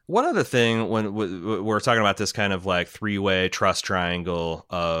 One other thing, when we're talking about this kind of like three-way trust triangle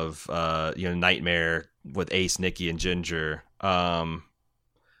of Nightmare with Ace, Nikki, and Ginger,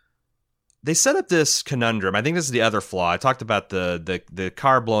 they set up this conundrum. I think this is the other flaw. I talked about the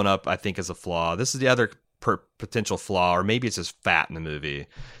car blown up, I think, as a flaw. This is the other potential flaw, or maybe it's just fat in the movie.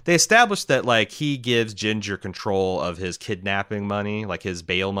 They established that like he gives Ginger control of his kidnapping money, like his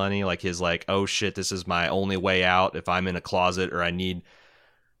bail money, like his like, oh shit, this is my only way out if I'm in a closet or I need.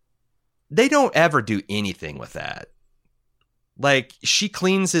 They don't ever do anything with that. Like, she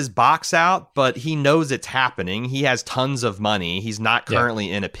cleans his box out, but he knows it's happening. He has tons of money. He's not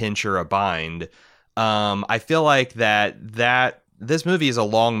currently in a pinch or a bind. I feel like that this movie is a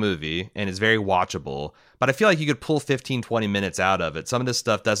long movie and it's very watchable, but I feel like you could pull 15, 20 minutes out of it. Some of this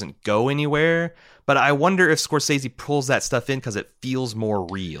stuff doesn't go anywhere, but I wonder if Scorsese pulls that stuff in because it feels more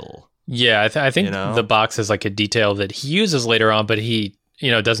real. Yeah, I think the box is like a detail that he uses later on, but he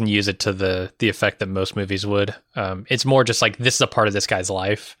doesn't use it to the effect that most movies would. It's more just like, this is a part of this guy's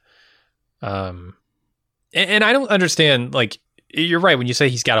life. And I don't understand, like, you're right when you say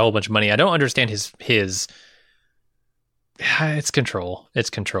he's got a whole bunch of money. I don't understand his it's control. It's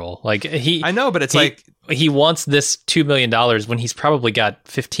control. Like, I know, but like he wants this $2 million when he's probably got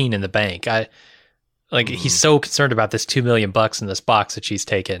 15 in the bank. He's so concerned about this $2 million in this box that she's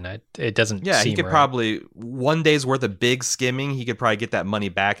taken. It doesn't. Yeah, seem he could right. probably one day's worth of big skimming. He could probably get that money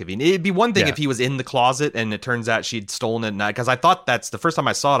back it'd be one thing if he was in the closet and it turns out she'd stolen it. Because I thought that's the first time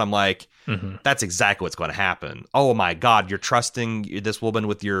I saw it. I'm like, that's exactly what's going to happen. Oh my God, you're trusting this woman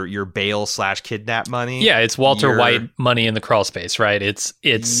with your bail / kidnap money. Yeah, it's Walter White money in the crawl space, right? It's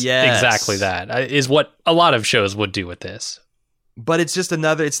exactly that. Is what a lot of shows would do with this. But it's just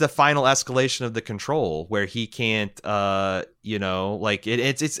it's the final escalation of the control where he can't, I don't know,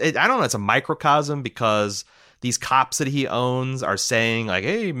 it's a microcosm because these cops that he owns are saying like,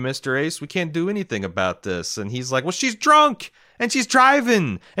 hey, Mr. Ace, we can't do anything about this. And he's like, well, she's drunk and she's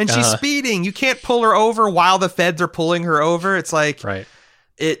driving and she's speeding. You can't pull her over while the feds are pulling her over. It's like, right.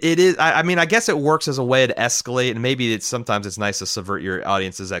 It is. I mean, I guess it works as a way to escalate, and maybe sometimes it's nice to subvert your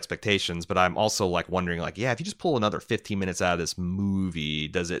audience's expectations. But I'm also like wondering, like, if you just pull another 15 minutes out of this movie,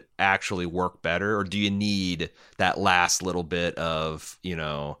 does it actually work better, or do you need that last little bit of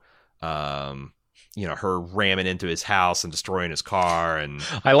her ramming into his house and destroying his car? And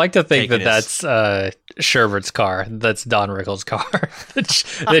I like to think that's Sherbert's car. That's Don Rickles' car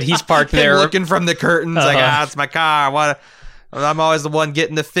that he's parked there, looking from the curtains, like, it's my car. What? I'm always the one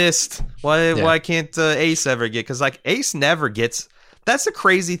getting the fist. Why can't Ace ever get? Because like Ace never gets. That's the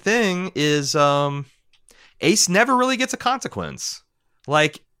crazy thing is Ace never really gets a consequence.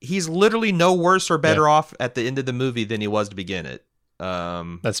 Like he's literally no worse or better off at the end of the movie than he was to begin it.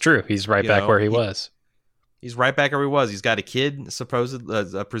 That's true. He's right back where he was. He's right back where he was. He's got a kid,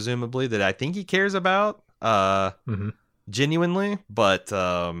 presumably, that I think he cares about genuinely, but.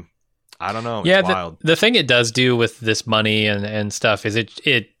 I don't know. It's wild. The thing it does do with this money and stuff is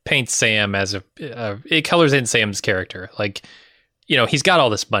it paints Sam as it colors in Sam's character. Like, he's got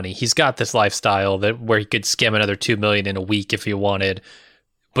all this money. He's got this lifestyle where he could skim another $2 million in a week if he wanted,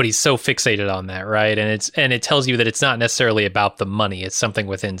 but he's so fixated on that, right? And it tells you that it's not necessarily about the money. It's something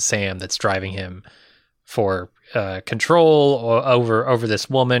within Sam that's driving him for control over this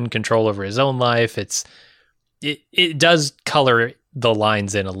woman, control over his own life. It does color the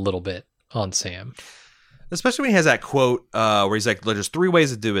lines in a little bit on Sam. Especially when he has that quote where he's like, there's 3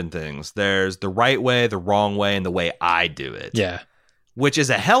 ways of doing things. There's the right way, the wrong way, and the way I do it. Yeah. Which is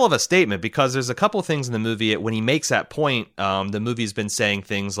a hell of a statement because there's a couple of things in the movie. When he makes that point, the movie's been saying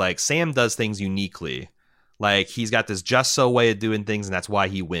things like Sam does things uniquely. Like he's got this just so way of doing things and that's why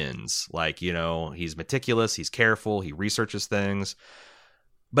he wins. Like, he's meticulous, he's careful, he researches things.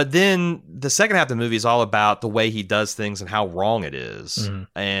 But then the second half of the movie is all about the way he does things and how wrong it is. Mm-hmm.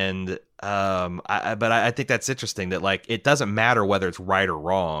 And I think that's interesting that like it doesn't matter whether it's right or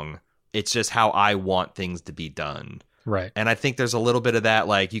wrong. It's just how I want things to be done. Right. And I think there's a little bit of that.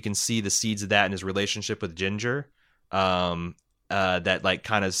 Like you can see the seeds of that in his relationship with Ginger. That like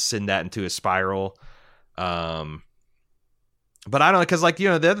kind of send that into a spiral. But I don't know because like the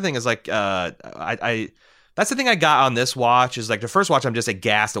other thing is like That's the thing I got on this watch is like the first watch, I'm just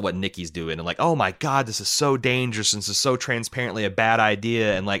aghast at what Nikki's doing. And like, oh my God, this is so dangerous. And this is so transparently a bad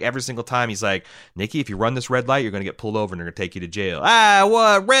idea. And like every single time he's like, Nikki, if you run this red light, you're going to get pulled over and they're going to take you to jail. Ah,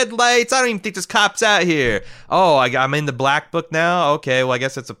 what? Red lights? I don't even think there's cops out here. Oh, I'm in the black book now? Okay, well, I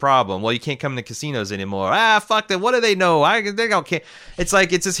guess that's a problem. Well, you can't come into casinos anymore. Ah, fuck that. What do they know? They don't care. It's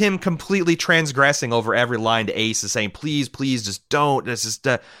like, it's just him completely transgressing over every line to Ace is saying, please, please, just don't. It's just,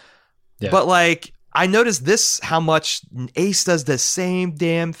 But like, I noticed this, how much Ace does the same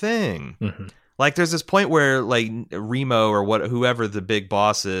damn thing. Mm-hmm. Like, there's this point where, like, Remo or whoever the big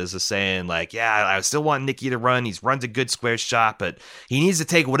boss is saying, like, yeah, I still want Nicky to run. He runs a good square shot, but he needs to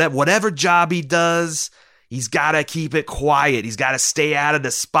take whatever job he does, he's got to keep it quiet. He's got to stay out of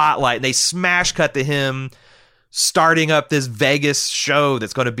the spotlight. And they smash cut to him starting up this Vegas show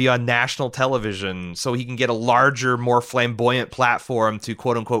that's going to be on national television so he can get a larger, more flamboyant platform to,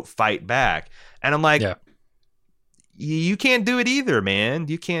 quote-unquote, fight back. And I'm like, you can't do it either, man.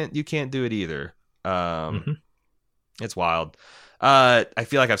 You can't do it either. It's wild. I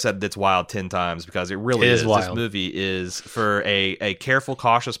feel like I've said it's wild 10 times because it really is. This movie is, for a careful,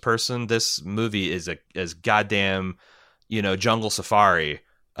 cautious person, this movie is as goddamn, jungle safari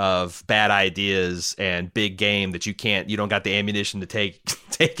of bad ideas and big game that you don't got the ammunition to take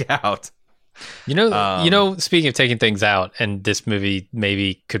out. Speaking of taking things out, and this movie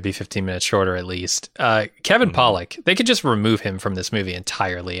maybe could be 15 minutes shorter at least. Kevin Pollak, they could just remove him from this movie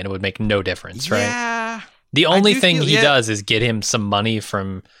entirely, and it would make no difference, right? Yeah. The only thing he does is get him some money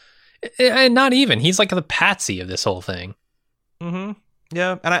from, and not even. He's like the patsy of this whole thing. Mm-hmm.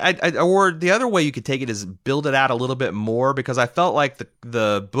 Yeah, and I or the other way you could take it is build it out a little bit more, because I felt like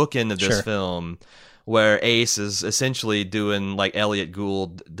the bookend of this film, where Ace is essentially doing like Elliot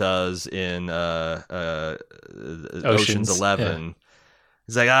Gould does in Ocean's 11. Yeah.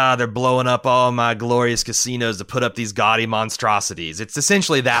 He's like, they're blowing up all my glorious casinos to put up these gaudy monstrosities. It's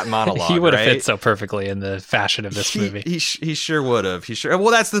essentially that monologue. He would have right? fit so perfectly in the fashion of this movie. He sure would have.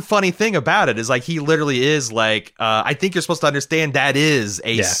 Well, that's the funny thing about it is like he literally is like, I think you're supposed to understand that is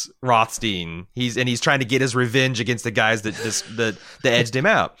Ace Rothstein. He's trying to get his revenge against the guys that edged him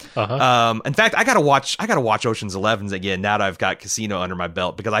out. In fact, I gotta watch Ocean's 11 again now that I've got Casino under my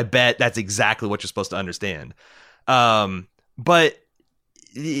belt, because I bet that's exactly what you're supposed to understand. But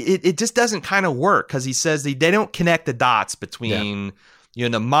it just doesn't kind of work, because he says they don't connect the dots between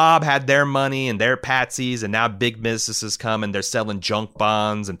the mob had their money and their patsies, and now big businesses come and they're selling junk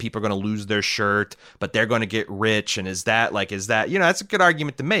bonds and people are going to lose their shirt, but they're going to get rich. And is that that's a good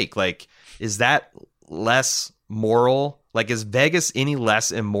argument to make. Like, is that less moral? Like, is Vegas any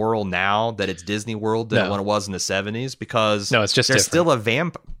less immoral now that it's Disney World than when it was in the 70s? Because no, it's just they're still a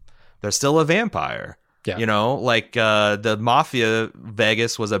vampire. Yeah. The mafia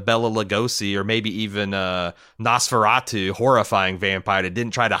Vegas was a Bela Lugosi or maybe even Nosferatu, horrifying vampire that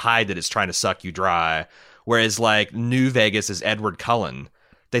didn't try to hide that it's trying to suck you dry. Whereas like New Vegas is Edward Cullen.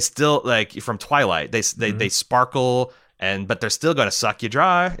 They still, like, from Twilight, they sparkle, but they're still going to suck you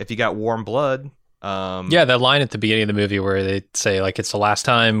dry if you got warm blood. That line at the beginning of the movie where they say like it's the last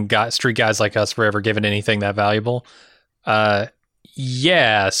time street guys like us were ever given anything that valuable. So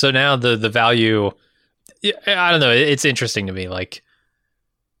now the value. I don't know. It's interesting to me, like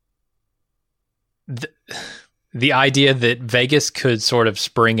the idea that Vegas could sort of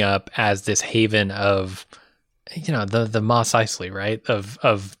spring up as this haven of, the Mos Eisley, right?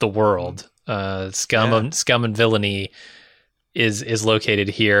 Of the world, scum and villainy is located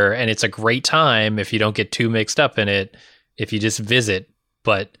here, and it's a great time if you don't get too mixed up in it, if you just visit.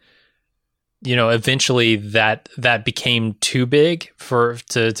 But eventually that became too big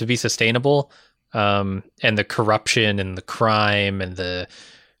to be sustainable. And the corruption and the crime and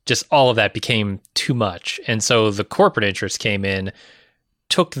just all of that became too much. And so the corporate interests came in,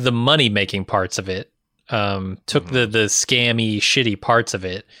 took the money making parts of it, took the scammy, shitty parts of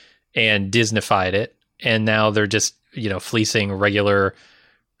it and Disneyfied it. And now they're just, fleecing regular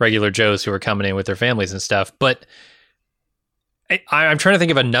Joes who are coming in with their families and stuff. But I'm trying to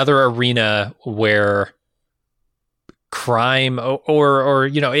think of another arena where crime or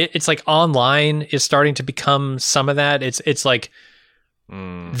it's like online is starting to become some of that. It's like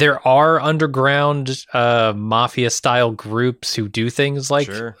there are underground mafia style groups who do things like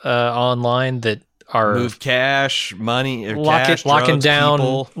online that are move cash, money, locking down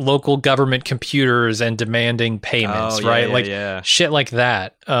people. Local government computers and demanding payments, right? Shit like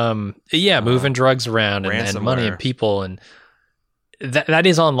that. Moving drugs around and money and people, and that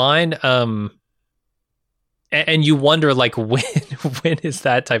is online. And you wonder, like, when is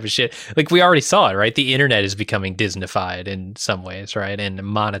that type of shit? Like, we already saw it, right? The internet is becoming Disneyfied in some ways, right? And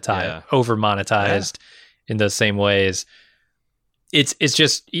over monetized. in those same ways. It's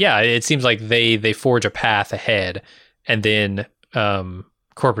just, yeah, it seems like they forge a path ahead, and then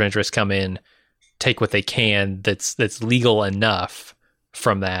corporate interests come in, take what they can that's legal enough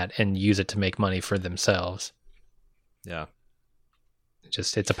from that, and use it to make money for themselves. Yeah.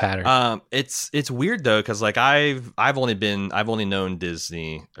 It's a pattern. It's weird though, because like I've only known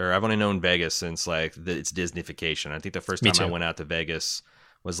Disney, or I've only known Vegas since like its Disneyfication. I think the first time I went out to Vegas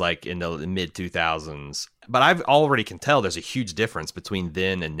was like in the mid 2000s. But I've already can tell there's a huge difference between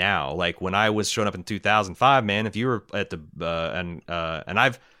then and now. Like when I was showing up in 2005, man, if you were at the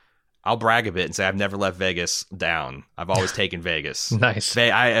I'll brag a bit and say I've never left Vegas down. I've always taken Vegas. Nice.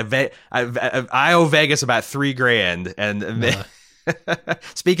 I owe Vegas about $3,000, and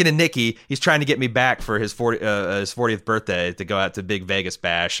speaking of Nicky, he's trying to get me back for his 40th birthday to go out to Big Vegas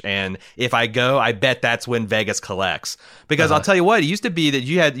Bash. And if I go, I bet that's when Vegas collects. Because I'll tell you what, it used to be that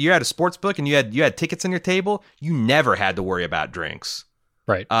you had a sports book and you had tickets on your table. You never had to worry about drinks.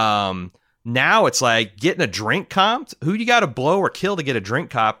 Right. Now it's like getting a drink comped. Who you got to blow or kill to get a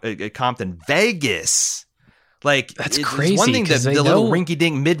drink comped in Vegas? Like, that's crazy. It's one thing that the little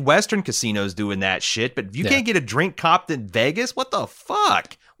rinky-dink Midwestern casinos doing that shit, but if you can't get a drink copped in Vegas, what the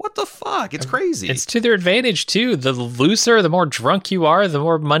fuck? What the fuck? It's crazy. It's to their advantage, too. The looser, the more drunk you are, the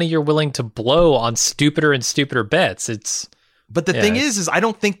more money you're willing to blow on stupider and stupider bets. But the thing is I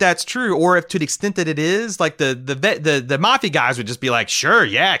don't think that's true. Or if to the extent that it is, like the mafia guys would just be like, sure,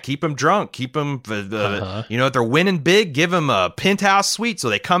 yeah, keep them drunk, keep them, if they're winning big, give them a penthouse suite so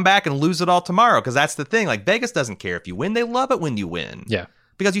they come back and lose it all tomorrow. Because that's the thing. Like Vegas doesn't care if you win; they love it when you win. Yeah,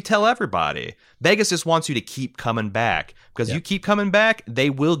 because you tell everybody. Vegas just wants you to keep coming back because you keep coming back, they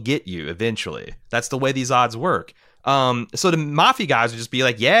will get you eventually. That's the way these odds work. So the mafia guys would just be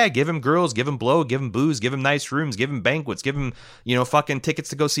like, yeah, give him girls, give him blow, give him booze, give him nice rooms, give him banquets, give him, fucking tickets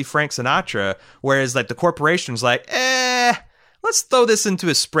to go see Frank Sinatra. Whereas like the corporation's like, let's throw this into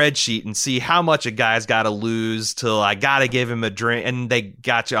a spreadsheet and see how much a guy's got to lose till I got to give him a drink. And they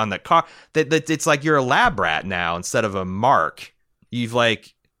got you on the car. It's like you're a lab rat now instead of a mark. You've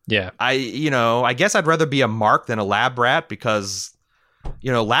like, I guess I'd rather be a mark than a lab rat because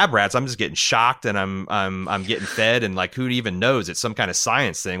lab rats, I'm just getting shocked and I'm getting fed, and like who even knows? It's some kind of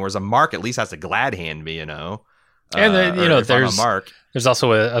science thing. Whereas a mark at least has to glad hand me, And there's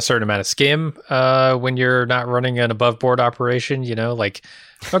also a certain amount of skim when you're not running an above board operation. Like,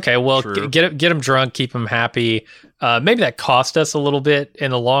 okay, well, get them drunk, keep them happy. Maybe that cost us a little bit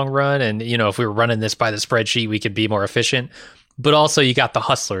in the long run, and if we were running this by the spreadsheet, we could be more efficient. But also you got the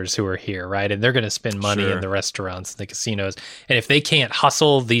hustlers who are here, right? And they're going to spend money in the restaurants and the casinos. And if they can't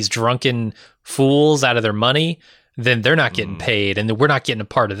hustle these drunken fools out of their money, then they're not getting paid. And we're not getting a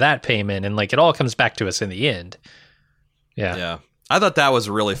part of that payment. And like it all comes back to us in the end. Yeah. Yeah. I thought that was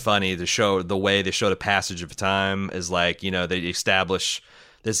really funny to show the way they showed a passage of time is like, they establish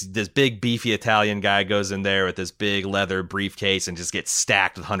this big beefy Italian guy goes in there with this big leather briefcase and just gets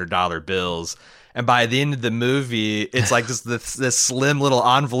stacked with $100 bills. And by the end of the movie, it's like this slim little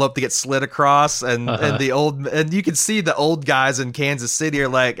envelope that gets slid across, and you can see the old guys in Kansas City are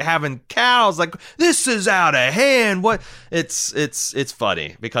like having cows, like this is out of hand. What? It's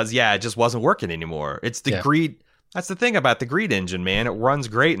funny because it just wasn't working anymore. It's the greed. That's the thing about the greed engine, man. It runs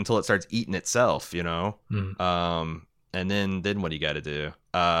great until it starts eating itself, And then what do you got to do?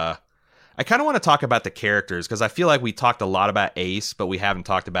 I kind of want to talk about the characters because I feel like we talked a lot about Ace, but we haven't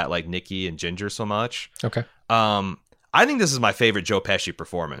talked about like Nicky and Ginger so much. Okay. I think this is my favorite Joe Pesci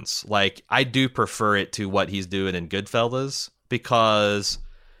performance. Like I do prefer it to what he's doing in Goodfellas because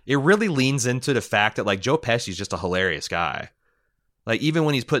it really leans into the fact that like Joe Pesci's just a hilarious guy. Like even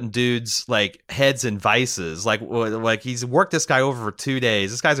when he's putting dudes like heads in vices, like he's worked this guy over for 2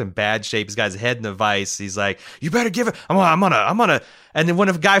 days. This guy's in bad shape. He's got his head in a vice. He's like, you better give it. I'm gonna. And then when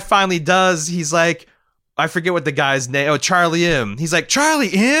a guy finally does, he's like, I forget what the guy's name. Oh, Charlie M. He's like,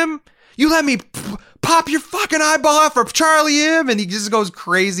 Charlie M. You let me pop your fucking eyeball off for Charlie M. And he just goes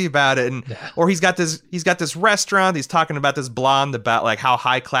crazy about it. And or he's got this restaurant. He's talking about this blonde about like how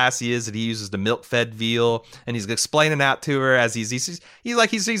high class he is that he uses the milk fed veal, and he's explaining out to her as he sees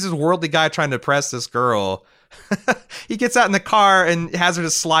this worldly guy trying to impress this girl. He gets out in the car and has her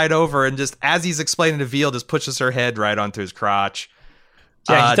just slide over, and just as he's explaining the veal, just pushes her head right onto his crotch.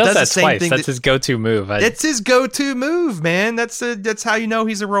 Yeah, he does that twice. That's his go-to move. It's his go-to move, man. That's how you know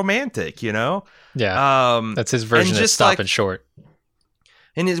he's a romantic, Yeah. That's his version of stopping short.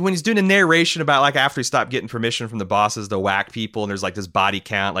 And when he's doing a narration about like after he stopped getting permission from the bosses to whack people, and there's like this body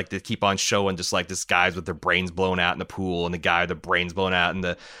count, like they keep on showing just like this guys with their brains blown out in the pool, and the guy with the brains blown out in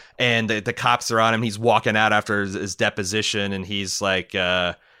the cops are on him. He's walking out after his deposition, and he's like,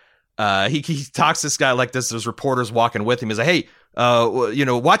 he talks to this guy like this. There's reporters walking with him. He's like, hey,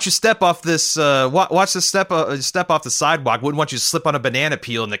 watch your step off this. Watch the step off the sidewalk. Wouldn't want you to slip on a banana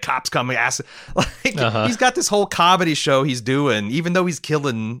peel, and the cops come and ask. Like, he's got this whole comedy show he's doing, even though he's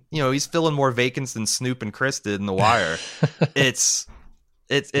killing. He's filling more vacants than Snoop and Chris did in The Wire. It's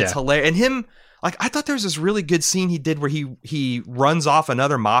hilarious. And him, like, I thought there was this really good scene he did where he runs off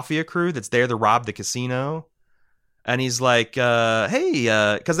another mafia crew that's there to rob the casino. And he's like,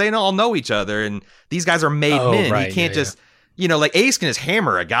 hey, because they all know each other, and these guys are made men. Right, he can't just, like Ace can just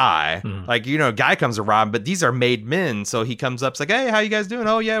hammer a guy. Like, a guy comes around, but these are made men. So he comes up, it's like, hey, how you guys doing?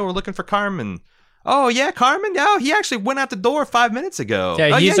 Oh, yeah, we're looking for Carmen. Oh, yeah, Carmen? Oh, he actually went out the door 5 minutes ago.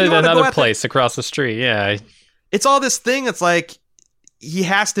 Yeah, he's at another place across the street. Yeah. It's all this thing. It's like, he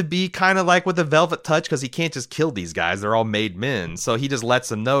has to be kind of like with the Velvet Touch because he can't just kill these guys. They're all made men. So he just lets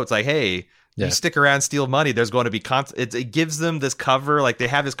them know. It's like, hey, you stick around, steal money, there's going to be it gives them this cover. Like, they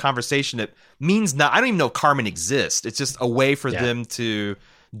have this conversation that means I don't even know if Carmen exists. It's just a way for them to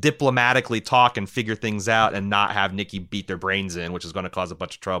diplomatically talk and figure things out and not have Nikki beat their brains in, which is going to cause a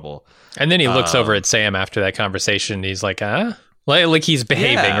bunch of trouble. And then he looks over at Sam after that conversation. He's like, like he's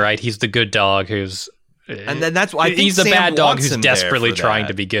behaving, right? He's the good dog who's... And then that's why I think he's the Sam bad dog who's wants him desperately trying that.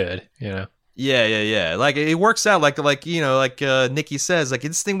 to be good, Yeah. Like, it works out like Nikki says, like,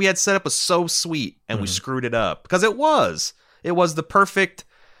 this thing we had set up was so sweet and we screwed it up because it was the perfect.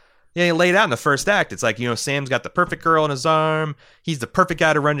 He laid out in the first act. It's like, Sam's got the perfect girl in his arm. He's the perfect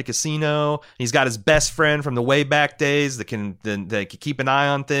guy to run the casino. He's got his best friend from the way back days that can keep an eye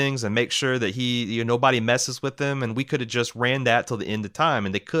on things and make sure that nobody messes with him. And we could have just ran that till the end of time,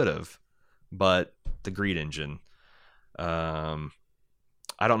 and they could have, but the greed engine.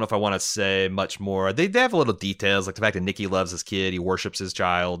 I don't know if I want to say much more. They have little details, like the fact that Nikki loves his kid. He worships his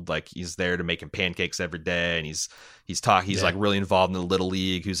child. Like, he's there to make him pancakes every day, and he's like really involved in the Little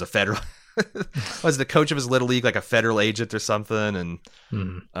League. Who's a federal was the coach of his Little League, like a federal agent or something. And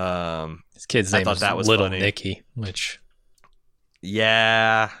his kid's name was Little funny. Nicky, which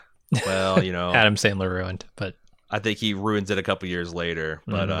well, Adam Sandler ruined, but I think he ruins it a couple years later.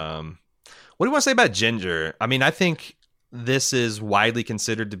 But what do you want to say about Ginger? I mean, I think this is widely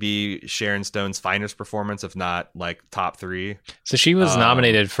considered to be Sharon Stone's finest performance, if not like top 3. So she was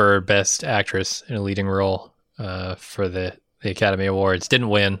nominated for Best Actress in a Leading Role for the Academy Awards. Didn't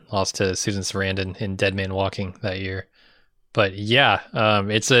win, lost to Susan Sarandon in Dead Man Walking that year. But yeah,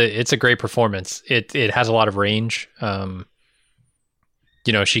 it's a great performance. It has a lot of range.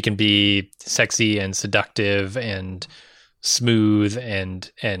 She can be sexy and seductive and smooth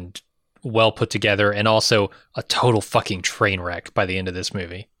and well put together, and also a total fucking train wreck by the end of this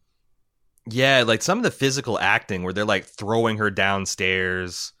movie. Yeah, like some of the physical acting where they're like throwing her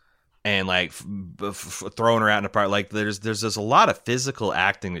downstairs and like throwing her out in a part. Like there's a lot of physical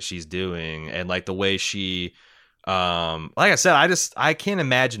acting that she's doing, and like the way she, like I said, I can't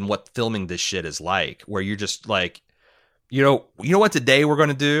imagine what filming this shit is like. Where you're just like, you know what today we're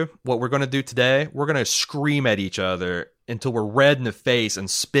gonna do? What we're gonna do today? We're gonna scream at each other until we're red in the face and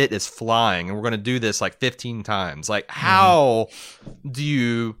spit is flying, and we're going to do this like 15 times. Like, how do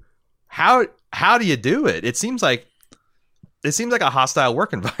you do it? It seems like a hostile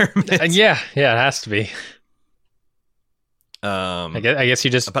work environment. Yeah, it has to be. I guess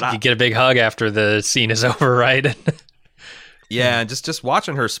you get a big hug after the scene is over, right? Yeah, and just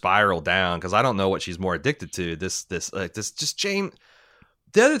watching her spiral down, because I don't know what she's more addicted to. This just James.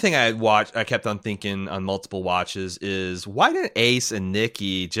 The other thing I kept on thinking on multiple watches is, why didn't Ace and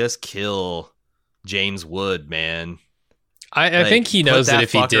Nikki just kill James Wood, man? I think he knows that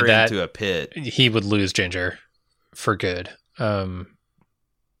if he did that, into a pit, he would lose Ginger for good.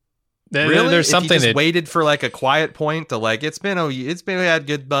 Really? There's something that waited for like a quiet point to like, it's been a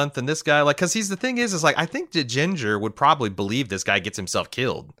good month, and this guy, like, because the thing is like, I think that Ginger would probably believe this guy gets himself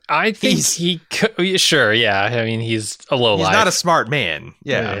killed. I think he could, sure, yeah. I mean, he's a lowlife. He's not a smart man,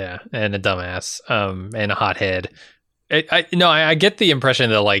 yeah, and a dumbass, and a hothead. I get the impression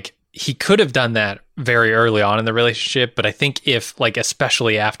that like he could have done that very early on in the relationship, but I think if like,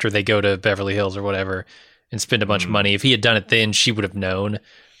 especially after they go to Beverly Hills or whatever and spend a bunch of money, if he had done it then, she would have known.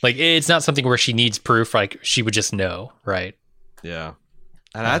 Like, it's not something where she needs proof. Like, she would just know, right? Yeah,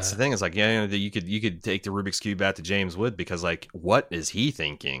 and that's the thing. Is like, you could take the Rubik's Cube back to James Wood, because like, what is he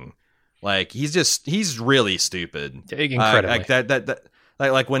thinking? Like, he's really stupid. Incredibly. Like that.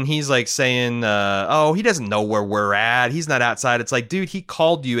 Like when he's like saying, he doesn't know where we're at. He's not outside. It's like, dude, he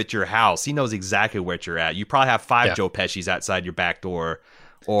called you at your house. He knows exactly where you're at. You probably have 5 Joe Pesci's outside your back door,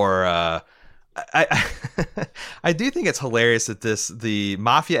 or I I do think it's hilarious that the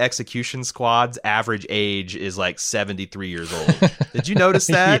Mafia Execution Squad's average age is like 73 years old. Did you notice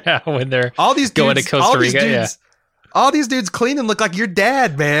that? Yeah, when they're all these going dudes, to Costa Rica, yeah. All these dudes cleaning look like your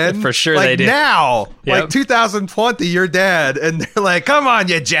dad, man. For sure like they do. Now, Yep. like 2020, your dad. And they're like, come on,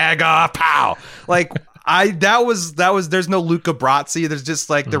 you Jaguar, pow. Like, that was there's no Luca Brasi. There's just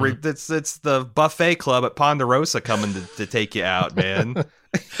like it's the buffet club at Ponderosa coming to take you out, man.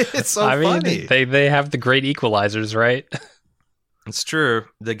 It's so funny. They have the great equalizers, right? It's true.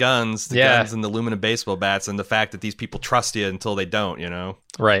 The guns and the aluminum baseball bats, and the fact that these people trust you until they don't, you know?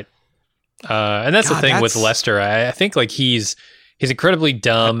 Right. And that's the thing with Lester. I think like he's incredibly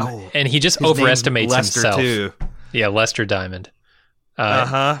dumb, and he just overestimates himself. Too. Yeah, Lester Diamond.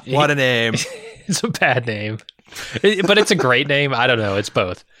 What a name. It's a bad name, but it's a great name. I don't know. It's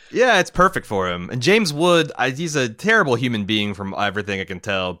both. Yeah, it's perfect for him. And James Wood, he's a terrible human being from everything I can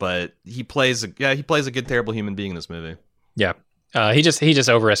tell, but he plays a good terrible human being in this movie. Yeah. He just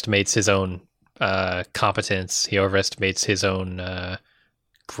overestimates his own competence. He overestimates his own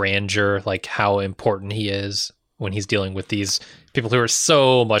grandeur, like how important he is when he's dealing with these people who are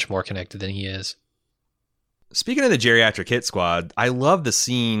so much more connected than he is. Speaking of the geriatric hit squad, I love the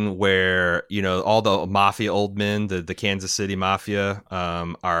scene where, you know, all the mafia old men, the Kansas City mafia,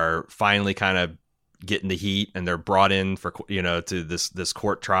 are finally kind of getting the heat, and they're brought in for, you know, to this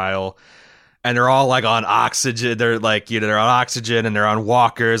court trial. And they're all like on oxygen. They're like, you know, they're on oxygen and they're on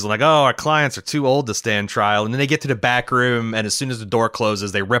walkers. And like, oh, our clients are too old to stand trial. And then they get to the back room, and as soon as the door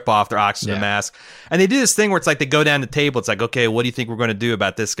closes, they rip off their oxygen mask. And they do this thing where it's like they go down the table. It's like, okay, what do you think we're going to do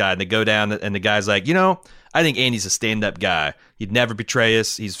about this guy? And they go down, and the guy's like, you know, I think Andy's a stand-up guy. He'd never betray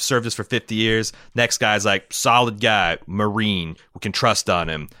us. He's served us for 50 years. Next guy's like, solid guy, Marine. We can trust on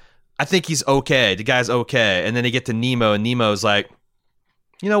him. I think he's okay. The guy's okay. And then they get to Nemo, and Nemo's like,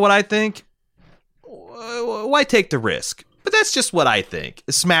 you know what I think? Why take the risk? But that's just what I think.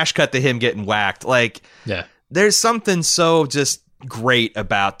 A smash cut to him getting whacked. Like, there's something so just great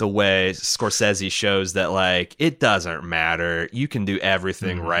about the way Scorsese shows that, like, it doesn't matter. You can do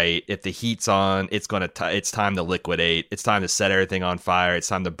everything right. If the heat's on, it's time to liquidate. It's time to set everything on fire. It's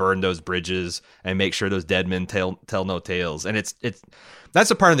time to burn those bridges and make sure those dead men tell no tales. And it's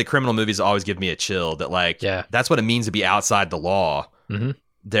that's a part of the criminal movies that always give me a chill. That like, that's what it means to be outside the law. Mm-hmm.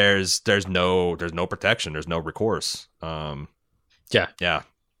 There's no protection. There's no recourse. Okay,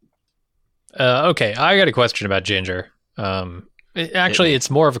 I got a question about Ginger. It's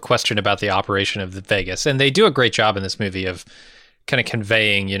more of a question about the operation of the Vegas, and they do a great job in this movie of kind of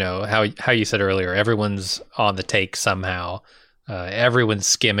conveying, you know, how you said earlier, everyone's on the take somehow. Everyone's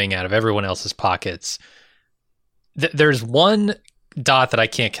skimming out of everyone else's pockets. There's one dot that I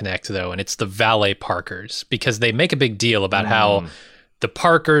can't connect though, and it's the valet parkers, because they make a big deal about how the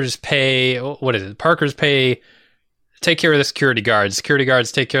Parkers pay, what is it? Parkers pay, take care of the security guards. Security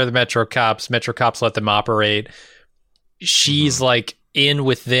guards take care of the Metro cops. Metro cops let them operate. She's like in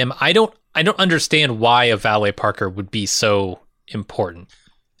with them. I don't understand why a valet parker would be so important.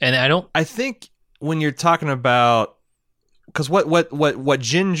 And I think when you're talking about, because what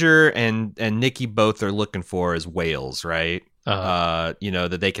Ginger and Nikki both are looking for is whales, right? You know,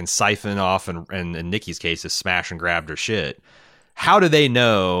 that they can siphon off, and in Nikki's case is smash and grab their shit. How do they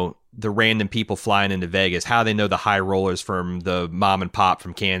know the random people flying into Vegas? How do they know the high rollers from the mom and pop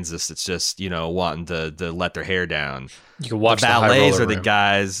from Kansas that's just, you know, wanting to let their hair down? You can watch the valets are the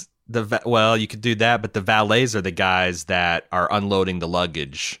guys. Well, you could do that, but the valets are the guys that are unloading the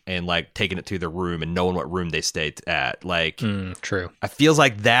luggage and like taking it to the room and knowing what room they stayed at. Like, true. I feels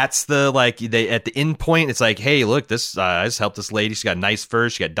like that's the they at the end point. It's like, hey, look, this I just helped this lady. She got nice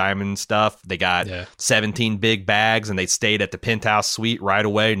furs. She got diamond stuff. They got 17 big bags, and they stayed at the penthouse suite right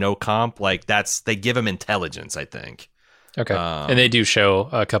away. No comp. Like they give them intelligence, I think. Okay, and they do show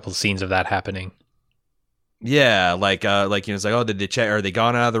a couple of scenes of that happening. Yeah, like you know, it's like, oh, did they check? Are they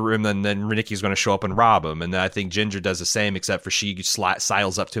gone out of the room? And then Nikki's going to show up and rob him. And then I think Ginger does the same, except for she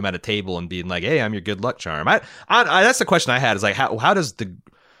sidles up to him at a table and being like, "Hey, I'm your good luck charm." I that's the question I had, is like, how does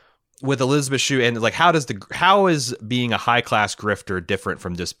with Elizabeth Shue, and like how is being a high class grifter different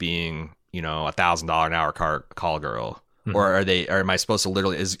from just being, you know, $1,000 an hour call girl? Or am I supposed to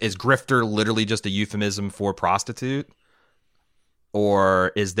literally is grifter literally just a euphemism for prostitute?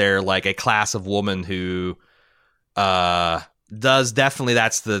 Or is there like a class of woman who does definitely,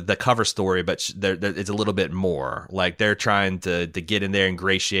 that's the cover story, but it's a little bit more like they're trying to get in there and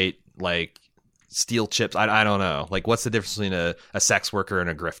ingratiate, like steal chips. I don't know, like what's the difference between a sex worker and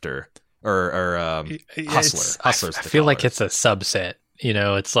a grifter or hustler? Hustlers. I feel like it's a subset. You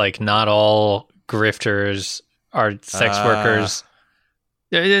know, it's like not all grifters are sex workers.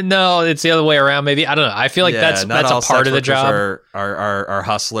 No, it's the other way around. Maybe I don't know. I feel like that's a part of the job. Are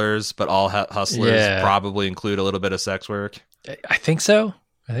hustlers, but all hustlers probably include a little bit of sex work. I think so.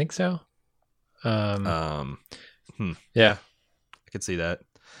 Yeah, I could see that.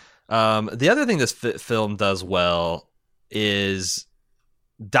 The other thing this film does well is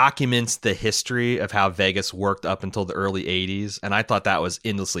documents the history of how Vegas worked up until the early 80s, and I thought that was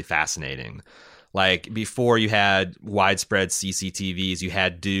endlessly fascinating. Like, before you had widespread CCTVs, you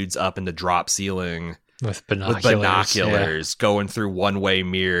had dudes up in the drop ceiling with binoculars going through one-way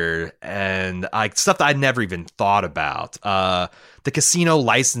mirror, and like stuff that I'd never even thought about. The casino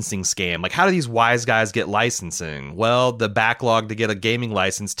licensing scam. Like, how do these wise guys get licensing? Well, the backlog to get a gaming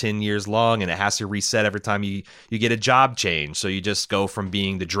license 10 years long, and it has to reset every time you get a job change. So you just go from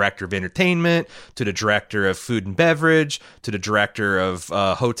being the director of entertainment to the director of food and beverage to the director of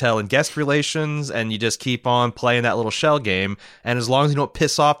hotel and guest relations, and you just keep on playing that little shell game. And as long as you don't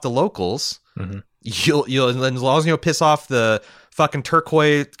piss off the locals, you'll as long as you don't piss off the fucking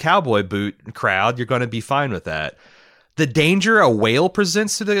turquoise cowboy boot crowd, you're going to be fine with that. The danger a whale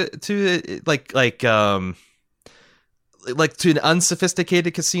presents to an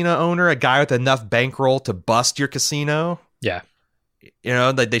unsophisticated casino owner, a guy with enough bankroll to bust your casino. Yeah. You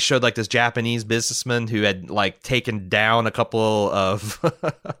know, like they showed like this Japanese businessman who had like taken down a couple of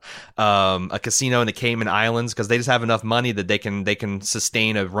a casino in the Cayman Islands because they just have enough money that they can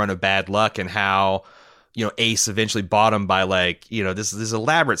sustain a run of bad luck, and how, you know, Ace eventually bought him by like, you know, this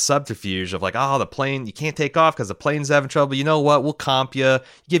elaborate subterfuge of like, oh, the plane, you can't take off because the plane's having trouble. You know what? We'll comp you,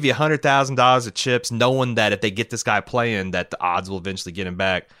 give you $100,000 of chips, knowing that if they get this guy playing, that the odds will eventually get him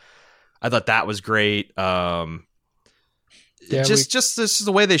back. I thought that was great. Just this is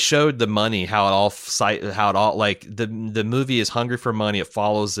the way they showed the money, how it all like the movie is hungry for money. It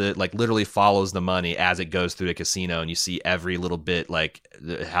follows it, like literally follows the money as it goes through the casino, and you see every little bit, like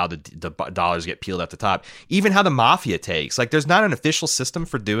how the dollars get peeled at the top. Even how the mafia takes, like, there's not an official system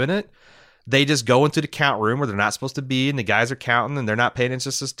for doing it. They just go into the count room where they're not supposed to be, and the guys are counting, and they're not paying. It's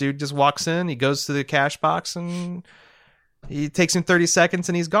just this dude just walks in, he goes to the cash box, and he takes him 30 seconds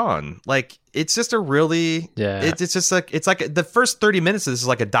and he's gone. Like, it's just a really, it's just like, it's like the first 30 minutes of this is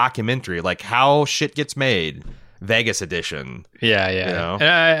like a documentary, like how shit gets made, Vegas edition. Yeah. You know?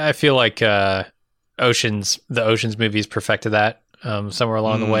 And I feel like the Ocean's movies perfected that somewhere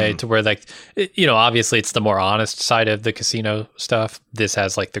along the way, to where, like, you know, obviously it's the more honest side of the casino stuff. This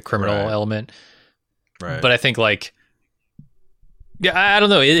has like the criminal element. Right. But I think, like, yeah, I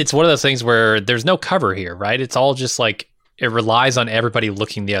don't know. It's one of those things where there's no cover here, right? It's all just like, it relies on everybody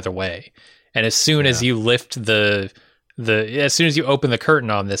looking the other way. And as soon as you lift as soon as you open the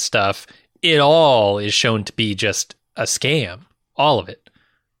curtain on this stuff, it all is shown to be just a scam. All of it.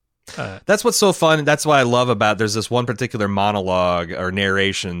 That's what's so fun. That's why I love about, there's this one particular monologue or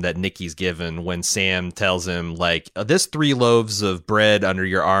narration that Nicky's given when Sam tells him, like, this 3 loaves of bread under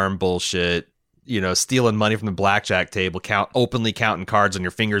your arm bullshit, you know, stealing money from the blackjack table, openly counting cards on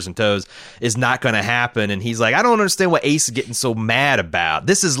your fingers and toes is not going to happen. And he's like, I don't understand what Ace is getting so mad about.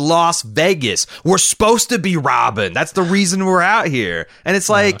 This is Las Vegas. We're supposed to be robbing. That's the reason we're out here. And it's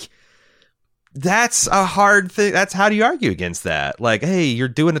like, that's a hard thing. That's, how do you argue against that? Like, hey, you're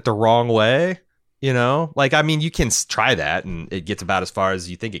doing it the wrong way. You know, like, I mean, you can try that and it gets about as far as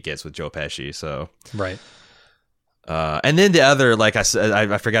you think it gets with Joe Pesci. So, right. And then the other, like I said,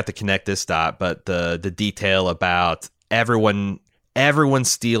 I forgot to connect this dot, but the detail about everyone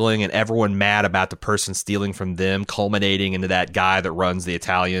stealing and everyone mad about the person stealing from them, culminating into that guy that runs the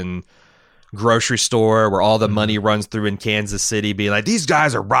Italian grocery store where all the money runs through in Kansas City, being like, these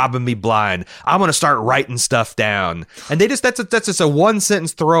guys are robbing me blind. I'm going to start writing stuff down. And they just, that's just a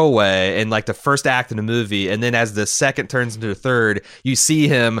 1-sentence throwaway in like the first act of the movie. And then as the second turns into the third, you see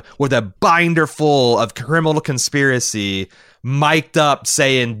him with a binder full of criminal conspiracy, mic'd up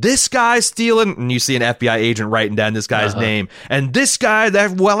saying, this guy's stealing, and you see an FBI agent writing down this guy's name, and this guy,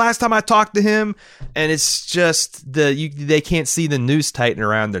 last time I talked to him, and it's just they can't see the noose tighten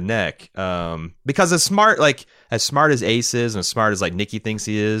around their neck, because as smart as Ace is, and as smart as like Nicky thinks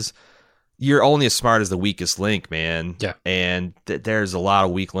he is, you're only as smart as the weakest link, man. Yeah. And there's a lot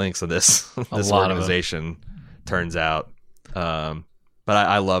of weak links in this organization, turns out. But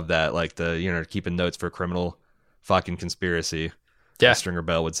I love that, like, the, you know, keeping notes for criminal fucking conspiracy. Yeah. As Stringer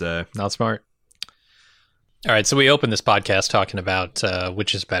Bell would say. Not smart. All right, so we opened this podcast talking about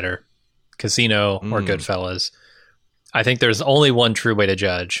which is better, Casino or Goodfellas. I think there's only one true way to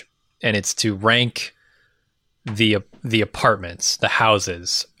judge, and it's to rank the apartments, the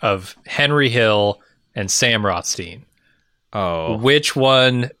houses of Henry Hill and Sam Rothstein. Oh. Which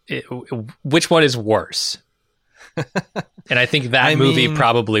one is worse? And I think that movie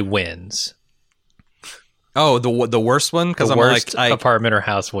probably wins. Oh, the worst one? Because The I'm worst like, apartment or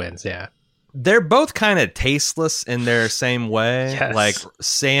house wins, yeah. they're both kind of tasteless in their same way. Yes. Like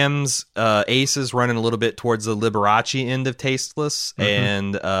Sam's Ace is running a little bit towards the Liberace end of tasteless,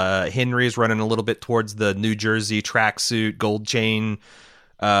 and Henry's running a little bit towards the New Jersey tracksuit, gold chain,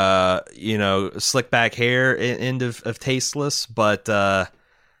 slick back hair end of tasteless. But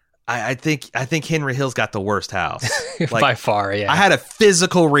I think Henry Hill's got the worst house. Like, by far, yeah. I had a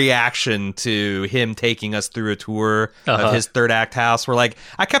physical reaction to him taking us through a tour of his third act house where, like,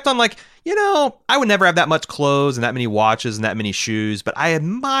 I kept on like, I would never have that much clothes and that many watches and that many shoes, but I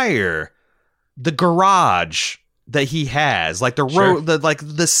admire the garage that he has, like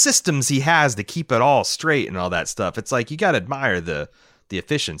the systems he has to keep it all straight and all that stuff. It's like, you got to admire the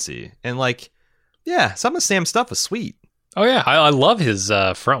efficiency. And like, yeah, some of Sam's stuff is sweet. Oh yeah, I love his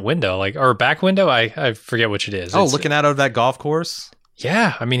front window, or back window. I forget which it is. Oh, looking out of that golf course.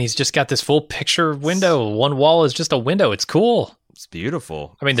 Yeah, I mean, he's just got this full picture window. One wall is just a window. It's cool. It's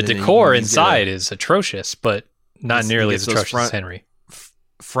beautiful. I mean, the decor inside is atrocious, but not nearly as atrocious as Henry.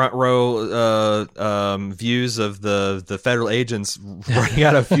 Front row views of the federal agents running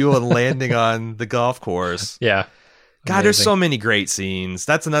out of fuel and landing on the golf course. Yeah. God, amazing. There's so many great scenes.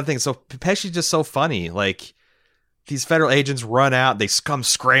 That's another thing. So Pesci's just so funny. Like, these federal agents run out. They come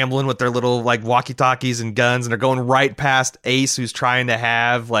scrambling with their little like walkie-talkies and guns, and they're going right past Ace, who's trying to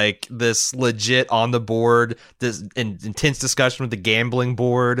have like this legit on the board, this intense discussion with the gambling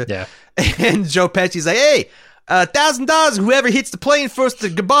board. Yeah. And Joe Pesci's like, "Hey, $1,000, whoever hits the plane first to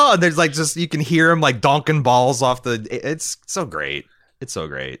the ball." And there's like, just, you can hear him like donking balls off the. It's so great. It's so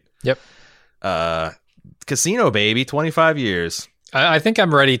great. Yep. Casino, baby, 25 years. I think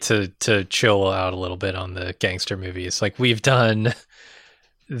I'm ready to chill out a little bit on the gangster movies. Like, we've done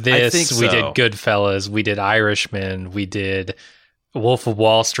this, we did Goodfellas, we did Irishman, we did Wolf of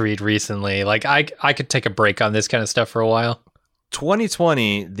Wall Street recently. Like, I could take a break on this kind of stuff for a while.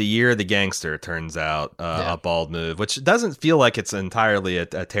 2020, the year of the gangster, turns out, a bald move, which doesn't feel like it's entirely a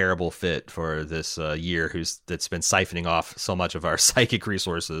terrible fit for this year that's been siphoning off so much of our psychic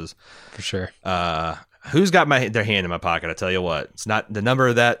resources. For sure. Who's got their hand in my pocket? I tell you what, it's not the number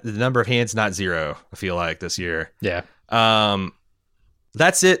of hands, not zero. I feel like this year. Yeah.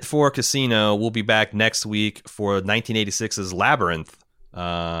 That's it for Casino. We'll be back next week for 1986's Labyrinth,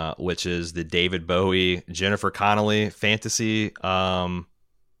 which is the David Bowie, Jennifer Connelly fantasy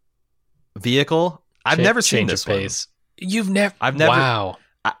vehicle. I've never seen this one. You've never? I've never. Wow.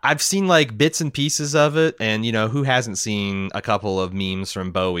 I've seen like bits and pieces of it, and who hasn't seen a couple of memes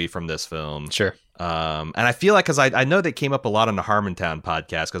from Bowie from this film? Sure. And I feel like, because I know they came up a lot on the Harmontown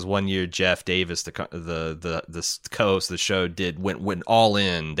podcast, because one year Jeff Davis, the co-host of the show, went all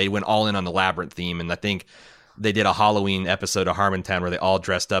in. They went all in on the Labyrinth theme, and I think they did a Halloween episode of Harmontown where they all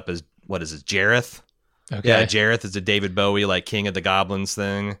dressed up as, what is it, Jareth? Okay. Yeah, Jareth is the David Bowie like King of the Goblins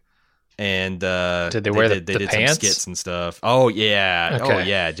thing. And did they wear the did pants? some skits and stuff. Oh yeah, okay. Oh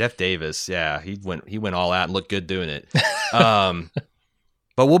yeah, Jeff Davis. Yeah, he went all out and looked good doing it.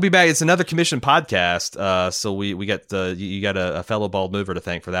 But we'll be back. It's another commission podcast. So we got you got a fellow bald mover to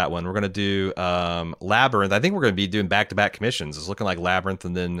thank for that one. We're gonna do Labyrinth. I think we're gonna be doing back-to-back commissions. It's looking like Labyrinth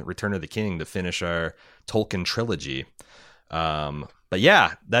and then Return of the King to finish our Tolkien trilogy. But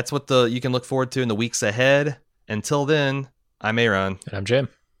yeah, that's what you can look forward to in the weeks ahead. Until then, I'm Aaron. And I'm Jim.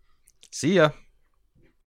 See ya.